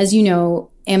 As you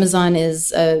know, Amazon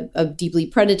is a deeply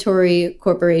predatory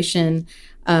corporation.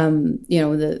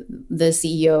 The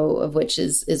CEO of which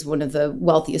is one of the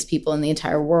wealthiest people in the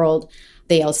entire world.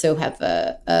 They also have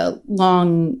a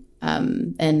long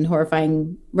and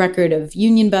horrifying record of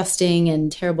union busting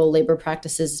and terrible labor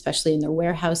practices, especially in their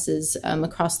warehouses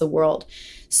across the world.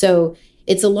 So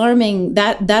it's alarming.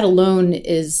 That alone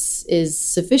is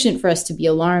sufficient for us to be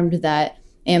alarmed that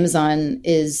Amazon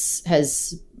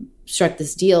has struck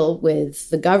this deal with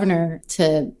the governor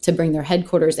to bring their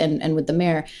headquarters and with the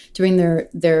mayor to bring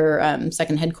their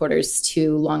second headquarters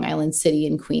to Long Island City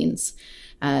in Queens.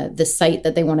 The site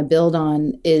that they want to build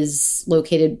on is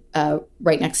located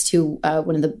right next to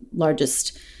one of the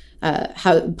largest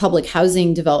public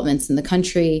housing developments in the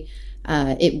country.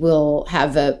 It will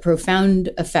have a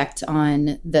profound effect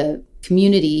on the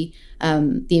community,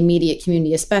 the immediate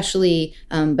community especially,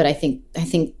 but I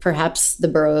think perhaps the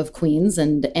borough of Queens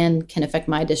and can affect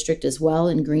my district as well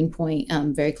in Greenpoint,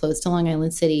 very close to Long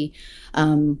Island City.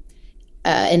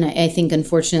 And I think,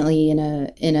 unfortunately, in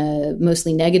a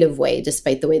mostly negative way,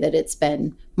 despite the way that it's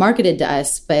been marketed to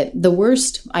us. But the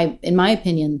worst, in my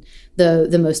opinion,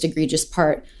 the most egregious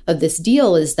part of this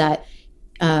deal is that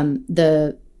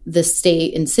the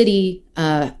state and city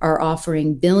are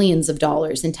offering billions of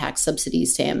dollars in tax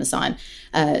subsidies to Amazon.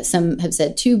 Some have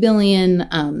said $2 billion.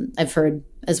 I've heard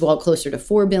as well closer to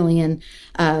 $4 billion.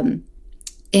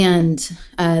 And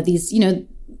these,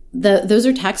 those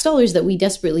are tax dollars that we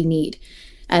desperately need.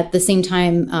 At the same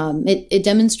time, it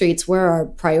demonstrates where our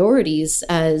priorities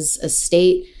as a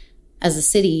state, as a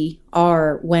city,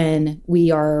 are when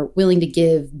we are willing to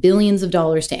give billions of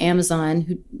dollars to Amazon,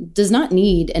 who does not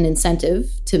need an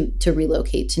incentive to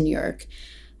relocate to New York.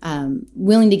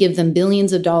 Willing to give them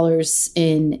billions of dollars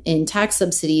in tax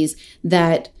subsidies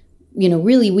that,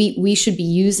 really we should be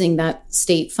using that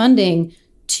state funding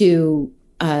to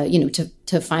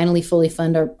finally fully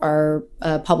fund our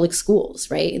public schools,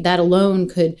 right? That alone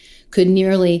could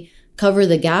nearly cover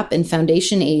the gap in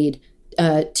foundation aid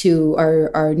to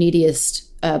our neediest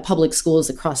public schools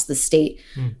across the state,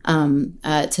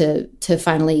 to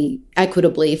finally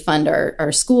equitably fund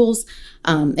our schools.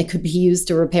 It could be used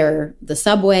to repair the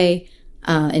subway,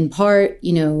 in part.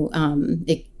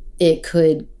 It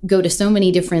could go to so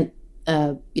many different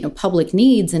public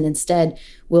needs, and instead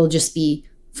will just be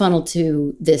funneled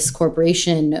to this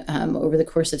corporation over the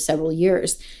course of several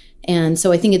years. And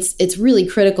so I think it's really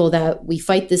critical that we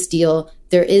fight this deal.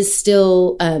 There's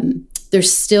still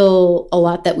a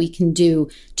lot that we can do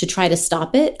to try to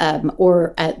stop it,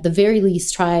 or at the very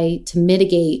least try to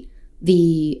mitigate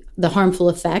the harmful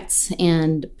effects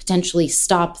and potentially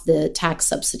stop the tax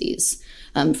subsidies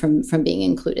from being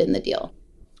included in the deal.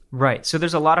 Right. So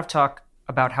there's a lot of talk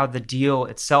about how the deal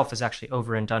itself is actually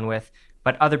over and done with,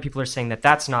 but other people are saying that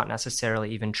that's not necessarily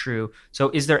even true. So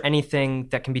is there anything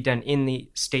that can be done in the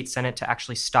state Senate to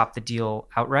actually stop the deal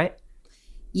outright?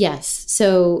 Yes.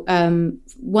 So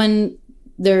one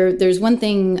there's one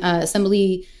thing.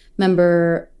 Assembly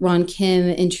Member Ron Kim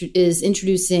is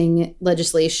introducing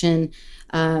legislation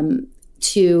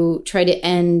to try to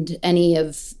end any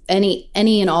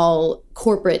and all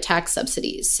corporate tax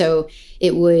subsidies. So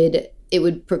it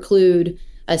would preclude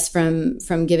us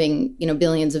from giving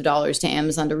billions of dollars to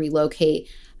Amazon to relocate.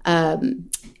 I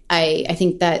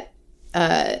think that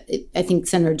I think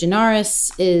Senator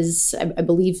Gianaris I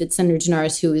believe it's Senator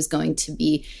Gianaris who is going to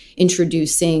be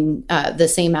introducing the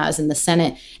same as in the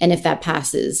Senate. And if that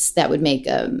passes, that would make,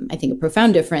 I think, a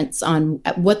profound difference on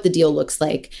what the deal looks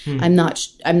like. I'm not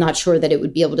sure that it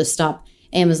would be able to stop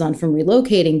Amazon from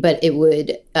relocating, but it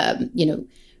would,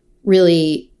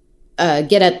 really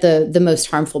get at the most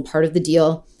harmful part of the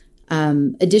deal.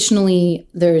 Additionally,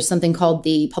 there's something called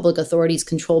the Public Authorities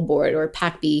Control Board, or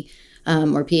PACB,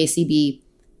 or PACB,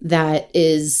 that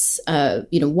is,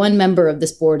 one member of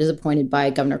this board is appointed by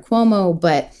Governor Cuomo,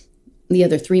 but the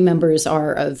other 3 members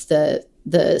are of the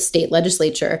state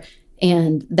legislature,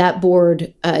 and that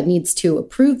board needs to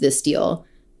approve this deal.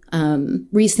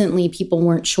 Recently, people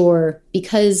weren't sure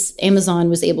because Amazon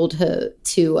was able to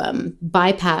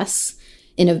bypass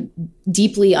in a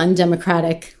deeply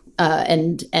undemocratic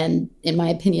and in my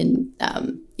opinion,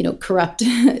 corrupt,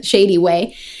 shady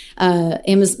way.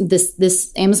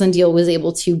 This Amazon deal was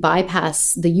able to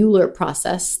bypass the ULURP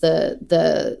process,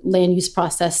 the land use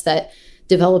process that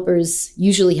developers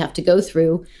usually have to go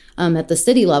through at the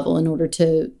city level in order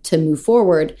to move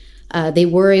forward. They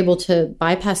were able to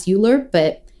bypass ULURP,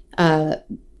 but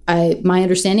my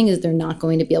understanding is they're not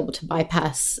going to be able to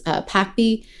bypass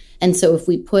PACB. And so if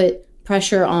we put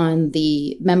pressure on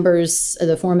the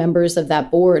 4 members of that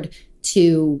board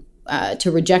to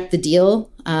reject the deal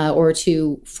or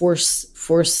to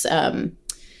force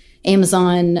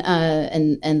Amazon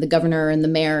and the governor and the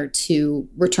mayor to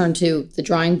return to the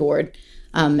drawing board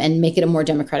and make it a more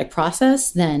democratic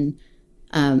process, then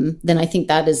I think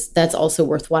that's also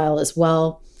worthwhile as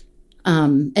well.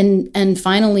 And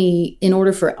finally, in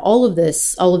order for all of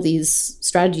these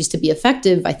strategies to be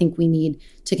effective, I think we need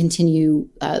to continue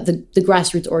the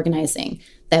grassroots organizing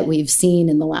that we've seen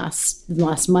in the last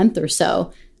month or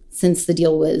so since the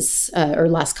deal was, or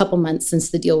last couple months since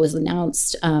the deal was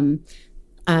announced.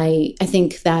 I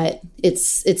think that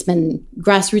it's been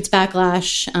grassroots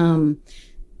backlash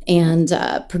and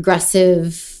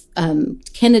progressive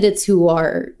candidates who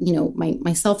are,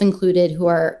 myself included, who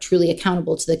are truly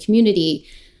accountable to the community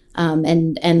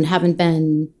and haven't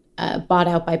been bought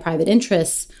out by private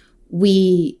interests.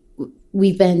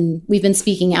 We've been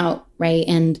speaking out, right?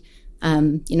 And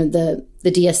the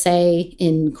DSA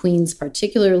in Queens,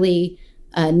 particularly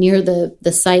near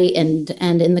the site and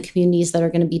in the communities that are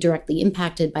going to be directly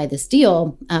impacted by this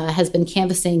deal, has been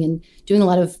canvassing and doing a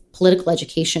lot of political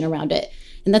education around it.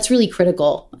 And that's really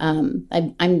critical.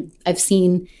 I've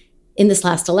seen in this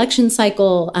last election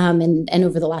cycle and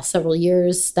over the last several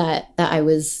years that I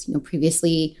was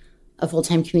previously a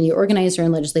full-time community organizer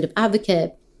and legislative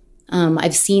advocate.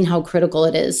 I've seen how critical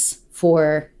it is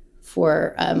for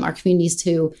our communities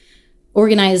to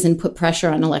organize and put pressure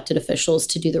on elected officials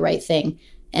to do the right thing.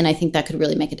 And I think that could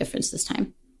really make a difference this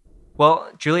time. Well,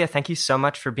 Julia, thank you so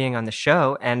much for being on the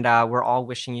show. And we're all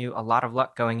wishing you a lot of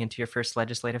luck going into your first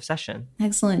legislative session.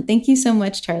 Excellent. Thank you so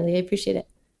much, Charlie. I appreciate it.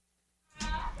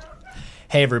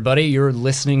 Hey, everybody. You're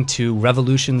listening to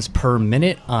Revolutions Per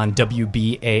Minute on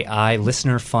WBAI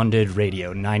listener-funded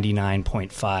radio,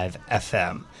 99.5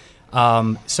 FM.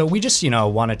 So we just,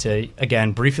 wanted to,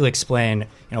 again, briefly explain,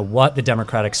 what the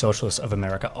Democratic Socialists of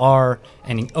America are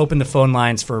and open the phone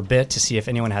lines for a bit to see if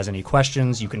anyone has any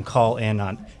questions. You can call in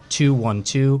on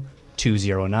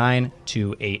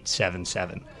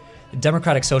 212-209-2877. The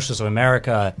Democratic Socialists of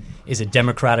America is a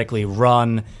democratically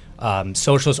run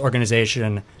socialist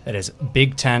organization that is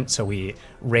big tent, so we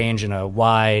range in a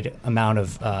wide amount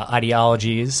of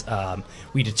ideologies.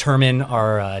 We determine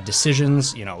our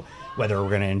decisions, whether we're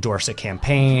going to endorse a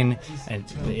campaign, and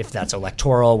if that's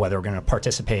electoral, whether we're going to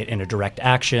participate in a direct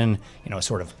action,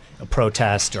 sort of a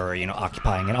protest or,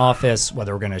 occupying an office,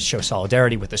 whether we're going to show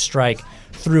solidarity with a strike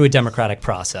through a democratic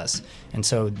process. And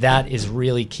so that is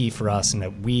really key for us, and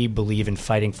that we believe in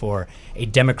fighting for a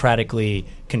democratically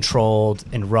controlled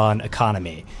and run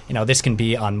economy. This can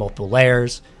be on multiple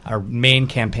layers. Our main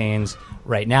campaigns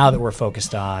right now that we're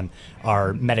focused on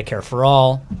are Medicare for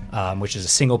All, which is a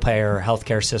single-payer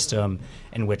healthcare system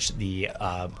in which the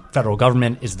federal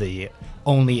government is the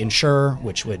only insurer,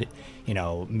 which would,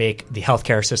 make the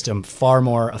healthcare system far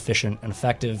more efficient and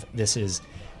effective. This is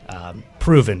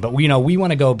proven, but we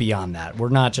want to go beyond that. We're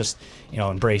not just,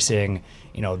 embracing,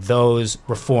 those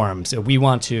reforms. We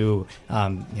want to,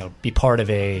 be part of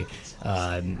a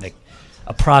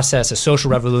a process, a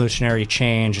social revolutionary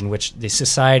change in which the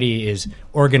society is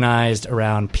organized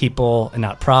around people and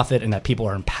not profit, and that people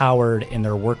are empowered in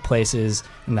their workplaces,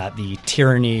 and that the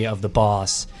tyranny of the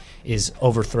boss is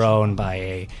overthrown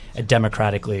by a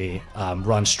democratically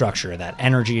run structure, that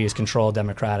energy is controlled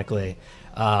democratically.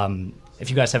 If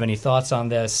you guys have any thoughts on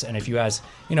this, and if you guys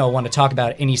want to talk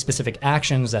about any specific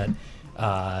actions that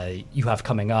you have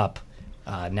coming up,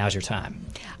 now's your time.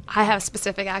 I have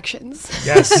specific actions.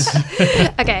 Yes.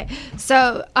 Okay,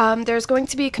 so there's going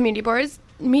to be community boards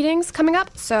meetings coming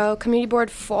up. So community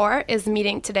board 4 is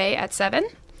meeting today at 7.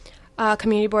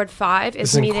 Community board 5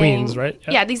 is meeting. In Queens, right?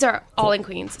 Yep. Yeah, these are all in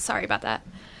Queens. Sorry about that.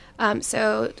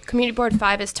 So community board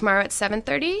 5 is tomorrow at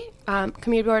 7:30.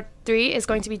 Community board 3 is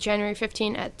going to be January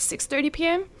 15 at 6:30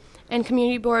 p.m. And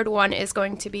community board 1 is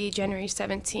going to be January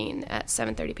 17 at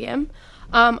 7:30 p.m.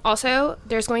 Also,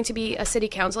 there's going to be a city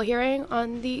council hearing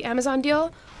on the Amazon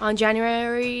deal on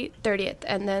January 30th,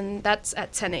 and then that's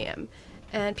at 10 a.m.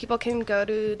 And people can go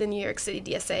to the New York City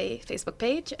DSA Facebook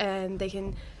page, and they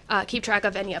can keep track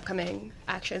of any upcoming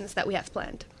actions that we have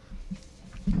planned.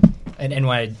 And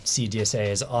NYC DSA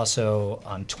is also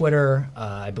on Twitter.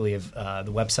 I believe the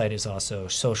website is also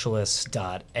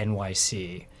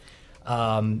socialists.nyc.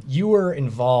 You were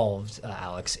involved,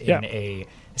 Alex, in a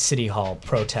City Hall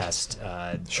protest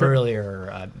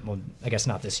earlier, well, I guess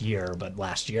not this year, but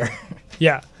last year.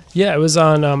 Yeah, it was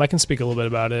on, I can speak a little bit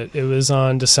about it. It was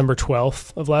on December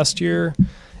 12th of last year,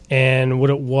 and what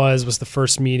it was the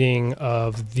first meeting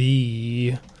of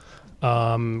the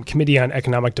Committee on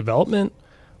Economic Development,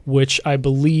 which I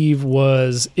believe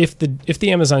was, if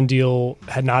the Amazon deal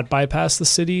had not bypassed the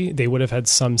city, they would have had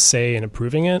some say in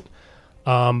approving it.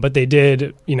 But they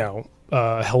did,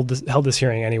 held this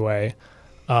hearing anyway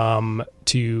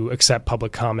to accept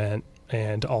public comment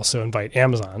and also invite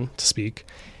Amazon to speak.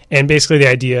 And basically the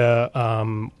idea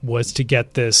was to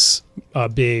get this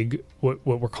big, what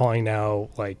we're calling now,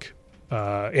 like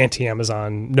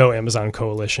anti-Amazon, no Amazon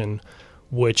coalition,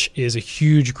 which is a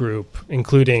huge group,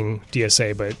 including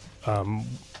DSA, but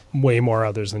way more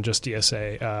others than just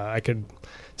DSA. I could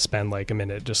spend like a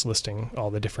minute just listing all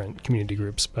the different community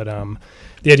groups. But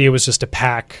the idea was just to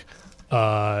pack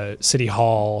City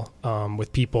Hall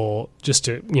with people just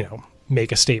to,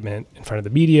 make a statement in front of the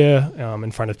media,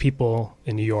 in front of people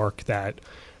in New York that,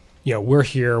 we're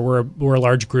here, we're a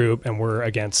large group, and we're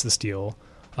against this deal.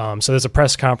 So there's a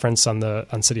press conference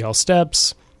on City Hall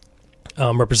steps.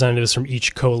 Representatives from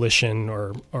each coalition,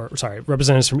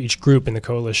 representatives from each group in the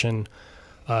coalition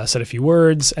said a few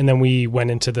words, and then we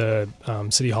went into the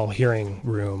City Hall hearing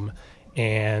room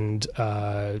and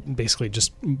basically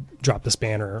just dropped this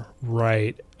banner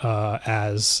right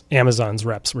as Amazon's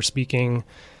reps were speaking.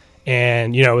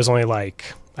 And, it was only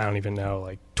like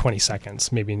 20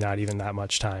 seconds, maybe not even that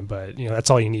much time, but,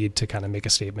 that's all you need to kind of make a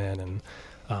statement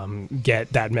and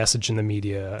get that message in the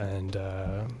media. And,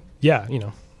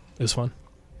 it was fun.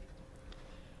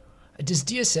 Does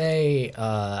DSA,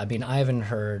 I haven't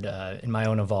heard in my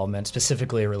own involvement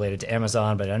specifically related to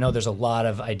Amazon, but I know there's a lot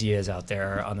of ideas out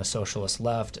there on the socialist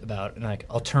left about like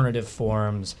alternative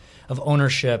forms of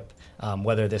ownership,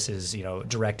 whether this is,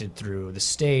 directed through the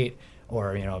state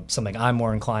or, something I'm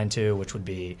more inclined to, which would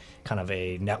be kind of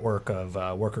a network of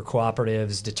worker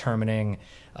cooperatives determining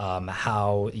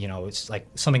how, it's like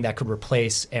something that could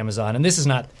replace Amazon. And this is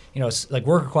not, like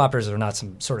worker cooperatives are not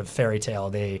some sort of fairy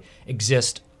tale. They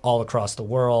exist all across the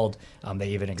world.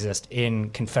 They even exist in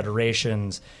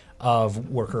confederations of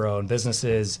worker-owned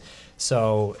businesses.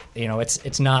 So,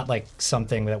 it's not like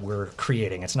something that we're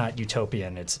creating. It's not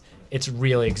utopian. It's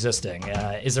really existing.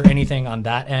 Is there anything on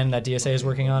that end that DSA is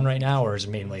working on right now, or is it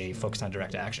mainly focused on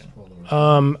direct action?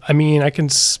 I can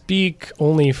speak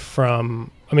only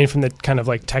from the kind of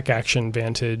like tech action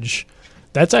vantage.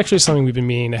 That's actually something we've been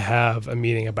meaning to have a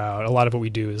meeting about. A lot of what we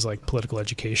do is like political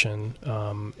education.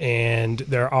 And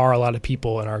there are a lot of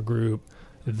people in our group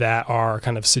that are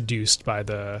kind of seduced by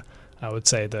the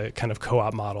kind of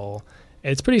co-op model.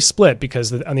 It's pretty split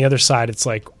because on the other side, it's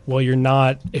like, well, if you're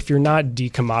not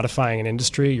decommodifying an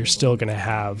industry, you're still going to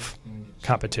have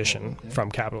competition from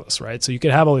capitalists, right? So you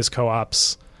could have all these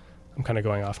co-ops. I'm kind of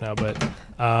going off now, but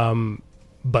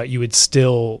there would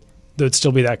still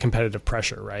be that competitive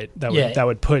pressure, right? That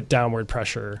would put downward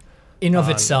pressure. In of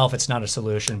itself, it's not a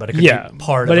solution, but it could be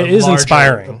part of a larger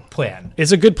inspiring plan.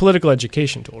 It's a good political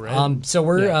education tool, right? So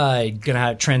we're going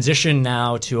to transition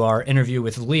now to our interview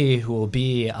with Lee, who will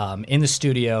be in the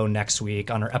studio next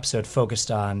week on our episode focused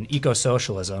on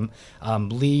eco-socialism.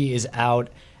 Lee is out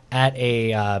at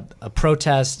a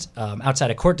protest outside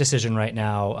a court decision right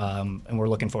now, and we're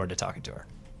looking forward to talking to her.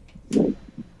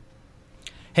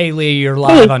 Hey, Lee, you're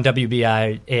live on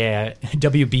WBAI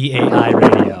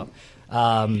radio.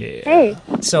 Hey.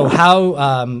 So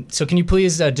so can you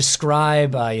please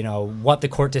describe, what the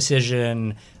court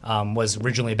decision was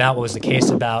originally about, what was the case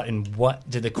about, and what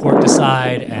did the court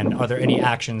decide, and are there any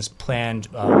actions planned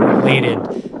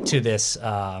related to this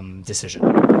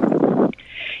decision?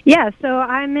 Yeah, so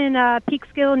I'm in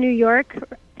Peekskill, New York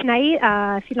tonight.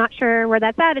 If you're not sure where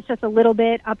that's at, it's just a little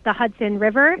bit up the Hudson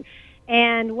River.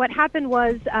 And what happened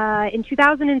was in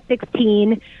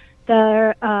 2016,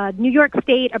 the New York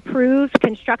State approved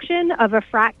construction of a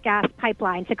frack gas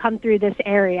pipeline to come through this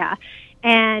area.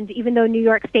 And even though New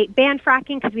York State banned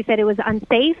fracking because we said it was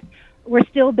unsafe, we're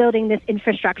still building this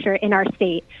infrastructure in our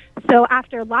state. So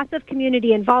after lots of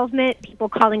community involvement, people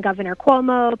calling Governor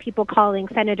Cuomo, people calling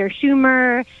Senator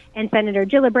Schumer and Senator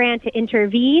Gillibrand to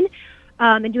intervene,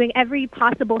 and doing every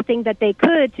possible thing that they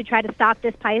could to try to stop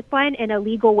this pipeline in a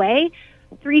legal way,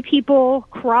 3 people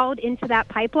crawled into that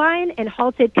pipeline and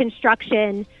halted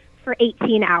construction for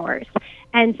 18 hours.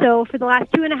 And so for the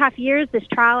last 2.5 years, this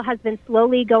trial has been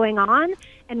slowly going on.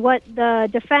 And what the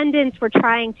defendants were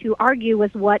trying to argue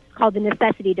was what's called the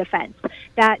necessity defense,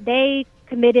 that they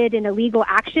committed an illegal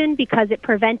action because it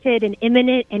prevented an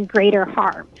imminent and greater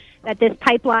harm, that this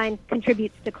pipeline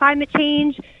contributes to climate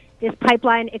change, this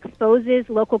pipeline exposes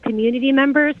local community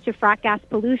members to frack gas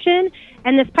pollution,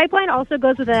 and this pipeline also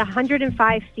goes within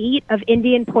 105 feet of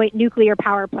Indian Point Nuclear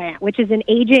Power Plant, which is an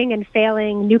aging and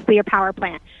failing nuclear power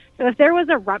plant. So if there was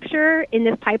a rupture in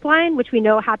this pipeline, which we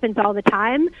know happens all the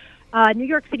time, New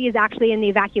York City is actually in the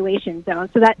evacuation zone,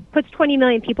 so that puts 20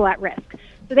 million people at risk.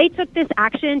 So they took this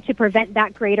action to prevent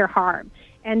that greater harm.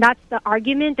 And that's the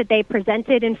argument that they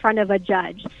presented in front of a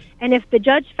judge. And if the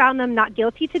judge found them not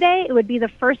guilty today, it would be the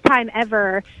first time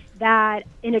ever that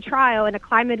in a trial, in a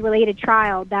climate-related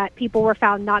trial, that people were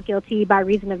found not guilty by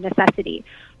reason of necessity.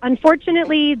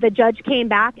 Unfortunately, the judge came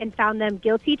back and found them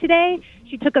guilty today.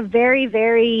 She took a very,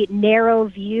 very narrow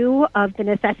view of the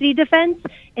necessity defense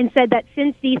and said that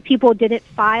since these people didn't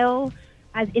file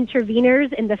as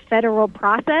interveners in the federal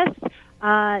process,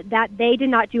 that they did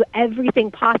not do everything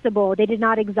possible. They did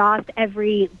not exhaust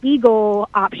every legal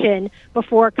option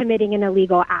before committing an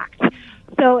illegal act.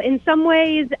 So in some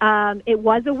ways, it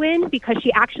was a win because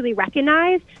she actually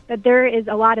recognized that there is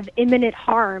a lot of imminent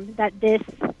harm that this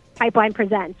pipeline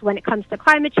presents when it comes to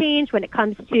climate change, when it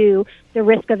comes to the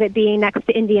risk of it being next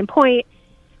to Indian Point,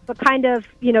 but kind of,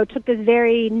 took this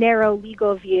very narrow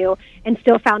legal view and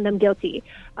still found them guilty.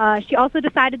 She also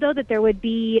decided, though, that there would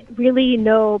be really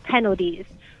no penalties.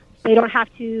 They don't have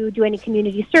to do any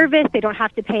community service. They don't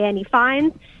have to pay any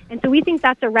fines. And so we think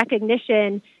that's a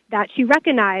recognition that she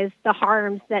recognized the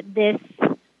harms that this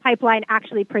pipeline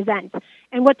actually presents.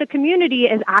 And what the community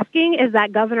is asking is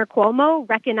that Governor Cuomo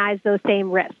recognize those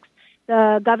same risks.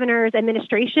 The governor's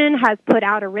administration has put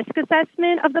out a risk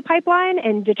assessment of the pipeline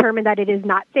and determined that it is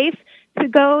not safe to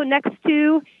go next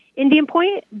to Indian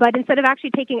Point. But instead of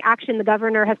actually taking action, the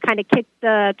governor has kind of kicked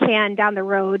the can down the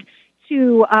road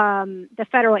to the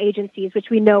federal agencies, which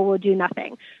we know will do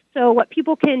nothing. So what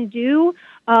people can do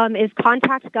is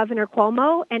contact Governor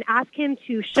Cuomo and ask him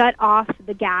to shut off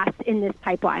the gas in this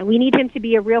pipeline. We need him to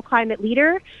be a real climate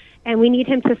leader, and we need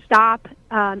him to stop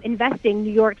investing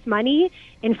New York's money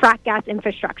in frack gas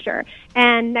infrastructure.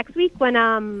 And next week when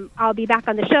I'll be back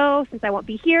on the show, since I won't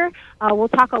be here, we'll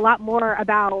talk a lot more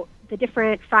about the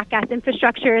different frack gas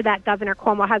infrastructure that Governor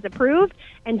Cuomo has approved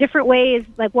and different ways,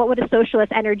 like what would a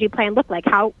socialist energy plan look like?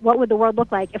 What would the world look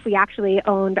like if we actually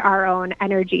owned our own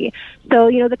energy?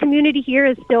 So, the community here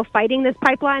is still fighting this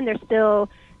pipeline. They're still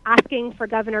asking for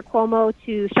Governor Cuomo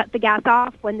to shut the gas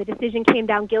off. When the decision came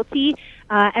down guilty,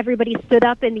 everybody stood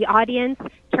up in the audience,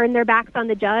 turned their backs on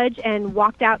the judge, and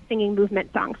walked out singing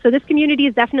movement songs. So this community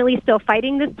is definitely still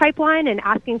fighting this pipeline and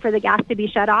asking for the gas to be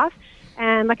shut off.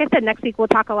 And like I said, next week we'll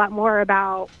talk a lot more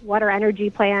about what our energy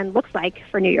plan looks like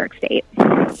for New York State.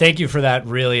 Thank you for that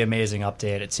really amazing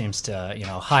update. It seems to,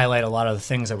 highlight a lot of the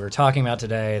things that we were talking about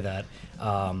today that,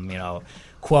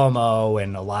 Cuomo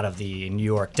and a lot of the New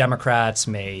York Democrats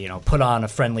may, put on a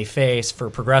friendly face for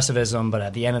progressivism, but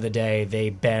at the end of the day, they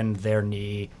bend their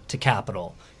knee to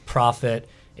capital. Profit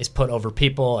is put over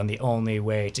people, and the only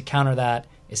way to counter that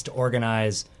is to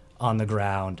organize on the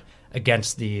ground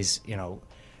against these,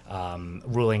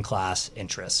 ruling class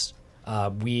interests.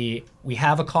 We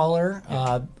have a caller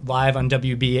live on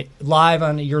WBAI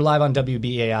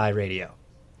radio.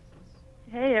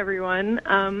 Hey everyone,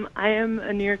 I am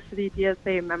a New York City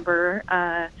DSA member,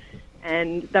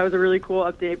 and that was a really cool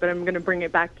update, but I'm going to bring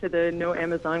it back to the No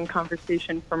Amazon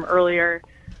conversation from earlier.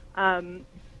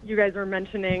 you guys were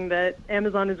mentioning that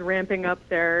Amazon is ramping up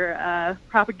their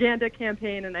propaganda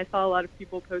campaign, and I saw a lot of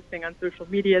people posting on social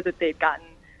media that they'd gotten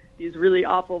these really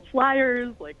awful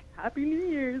flyers like Happy New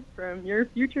Year's from your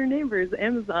future neighbors,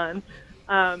 Amazon.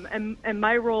 And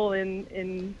my role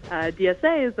in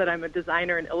DSA is that I'm a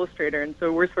designer and illustrator, and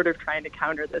so we're sort of trying to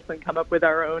counter this and come up with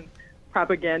our own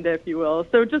propaganda, if you will.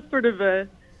 So just sort of a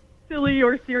silly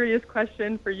or serious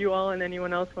question for you all and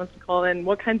anyone else who wants to call in.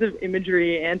 What kinds of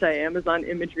imagery, anti-Amazon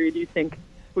imagery, do you think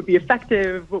would be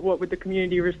effective? What would the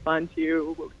community respond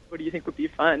to? What do you think would be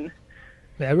fun?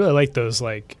 Yeah, I really like those,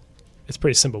 like, it's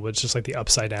pretty simple, but it's just like the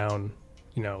upside down,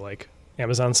 like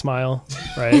Amazon smile,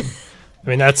 right? I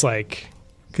mean, that's like,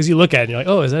 because you look at it and you're like,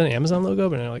 oh, is that an Amazon logo?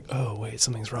 But you're like, oh, wait,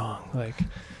 something's wrong. Like,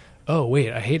 oh,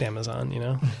 wait, I hate Amazon,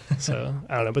 So,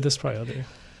 I don't know, but there's probably other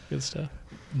good stuff.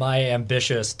 My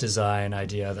ambitious design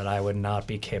idea that I would not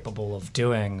be capable of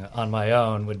doing on my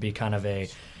own would be kind of a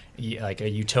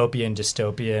utopian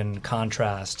dystopian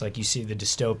contrast. Like, you see the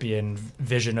dystopian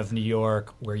vision of New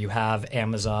York where you have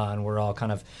Amazon, we're all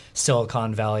kind of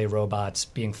Silicon Valley robots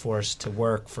being forced to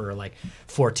work for like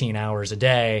 14 hours a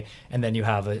day, and then you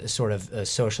have a sort of a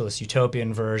socialist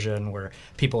utopian version where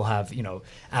people have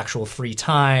actual free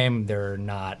time. They're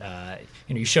not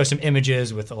you show some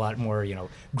images with a lot more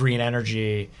green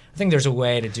energy. I think there's a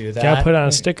way to do that. You gotta put on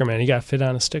a sticker, man. You gotta fit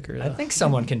on a sticker, though. I think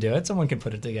someone can do it. Someone can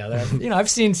put it together. I've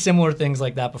seen similar things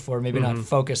like that before, maybe not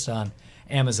focused on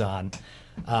Amazon.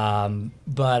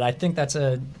 But I think that's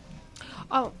a...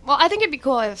 Oh, well, I think it'd be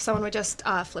cool if someone would just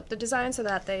flip the design so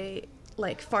that they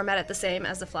format it the same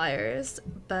as the flyers,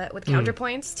 but with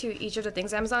counterpoints to each of the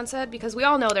things Amazon said, because we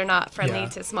all know they're not friendly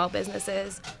to small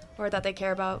businesses or that they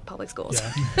care about public schools.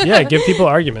 Yeah, give people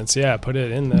arguments. Yeah, put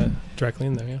it directly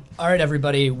in there. Yeah. All right,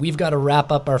 everybody, we've got to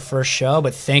wrap up our first show,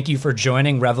 but thank you for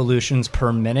joining Revolutions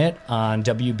Per Minute on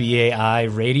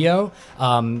WBAI Radio.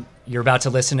 You're about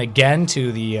to listen again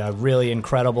to the really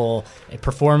incredible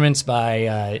performance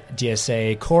by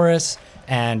DSA Chorus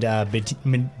and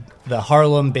the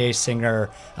Harlem-based singer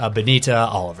Benita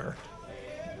Oliver.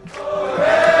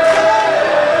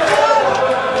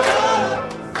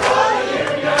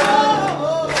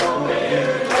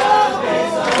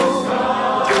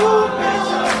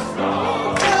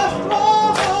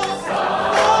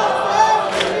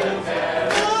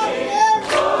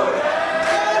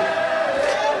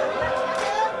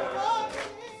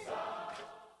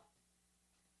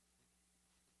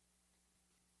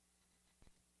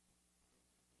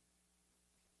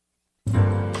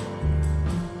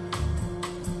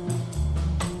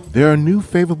 There are new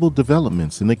favorable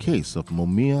developments in the case of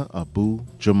Mumia Abu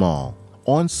Jamal.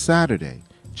 On Saturday,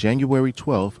 January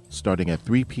 12th, starting at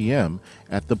 3 p.m.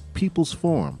 at the People's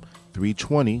Forum,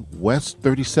 320 West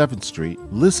 37th Street,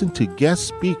 listen to guest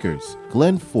speakers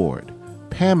Glenn Ford,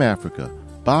 Pam Africa,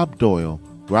 Bob Doyle,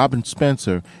 Robin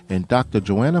Spencer, and Dr.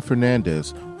 Joanna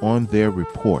Fernandez on their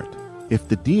report. If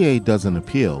the DA doesn't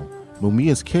appeal,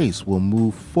 Mumia's case will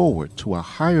move forward to a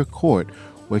higher court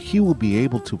where he will be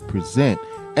able to present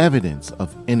evidence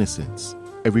of innocence.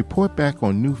 A report back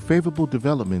on new favorable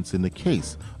developments in the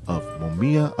case of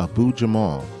Mumia Abu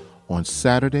Jamal on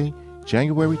Saturday,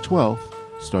 January 12th,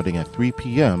 starting at 3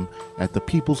 p.m. at the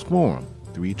People's Forum,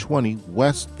 320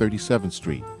 West 37th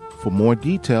Street. For more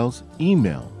details,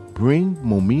 email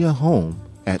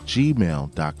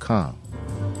bringmumiahome@gmail.com.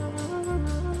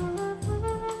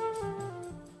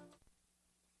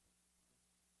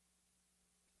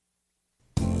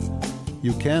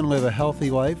 You can live a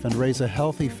healthy life and raise a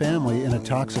healthy family in a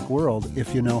toxic world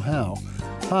if you know how.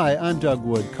 Hi, I'm Doug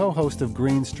Wood, co-host of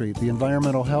Green Street, the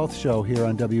environmental health show here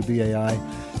on WBAI.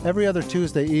 Every other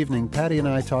Tuesday evening, Patty and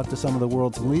I talk to some of the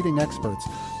world's leading experts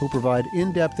who provide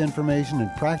in-depth information and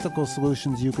practical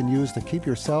solutions you can use to keep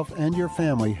yourself and your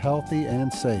family healthy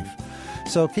and safe.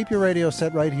 So keep your radio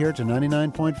set right here to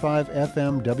 99.5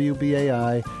 FM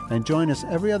WBAI and join us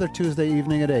every other Tuesday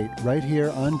evening at 8 right here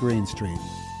on Green Street.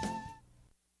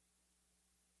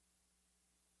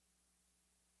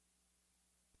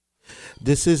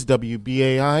 This is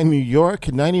WBAI New York,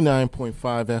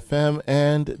 99.5 FM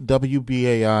and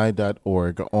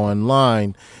WBAI.org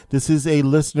online. This is a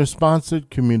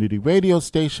listener-sponsored community radio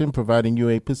station providing you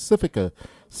a Pacifica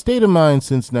state of mind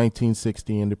since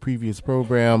 1960. And the previous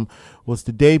program was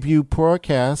the debut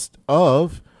broadcast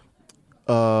of,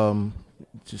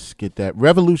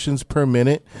 Revolutions Per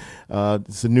Minute.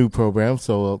 It's a new program,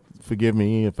 so forgive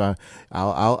me if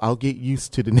I'll get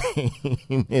used to the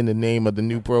name and the name of the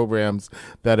new programs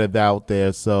that are out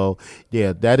there. So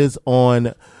yeah, that is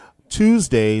on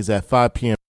Tuesdays at 5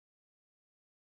 p.m.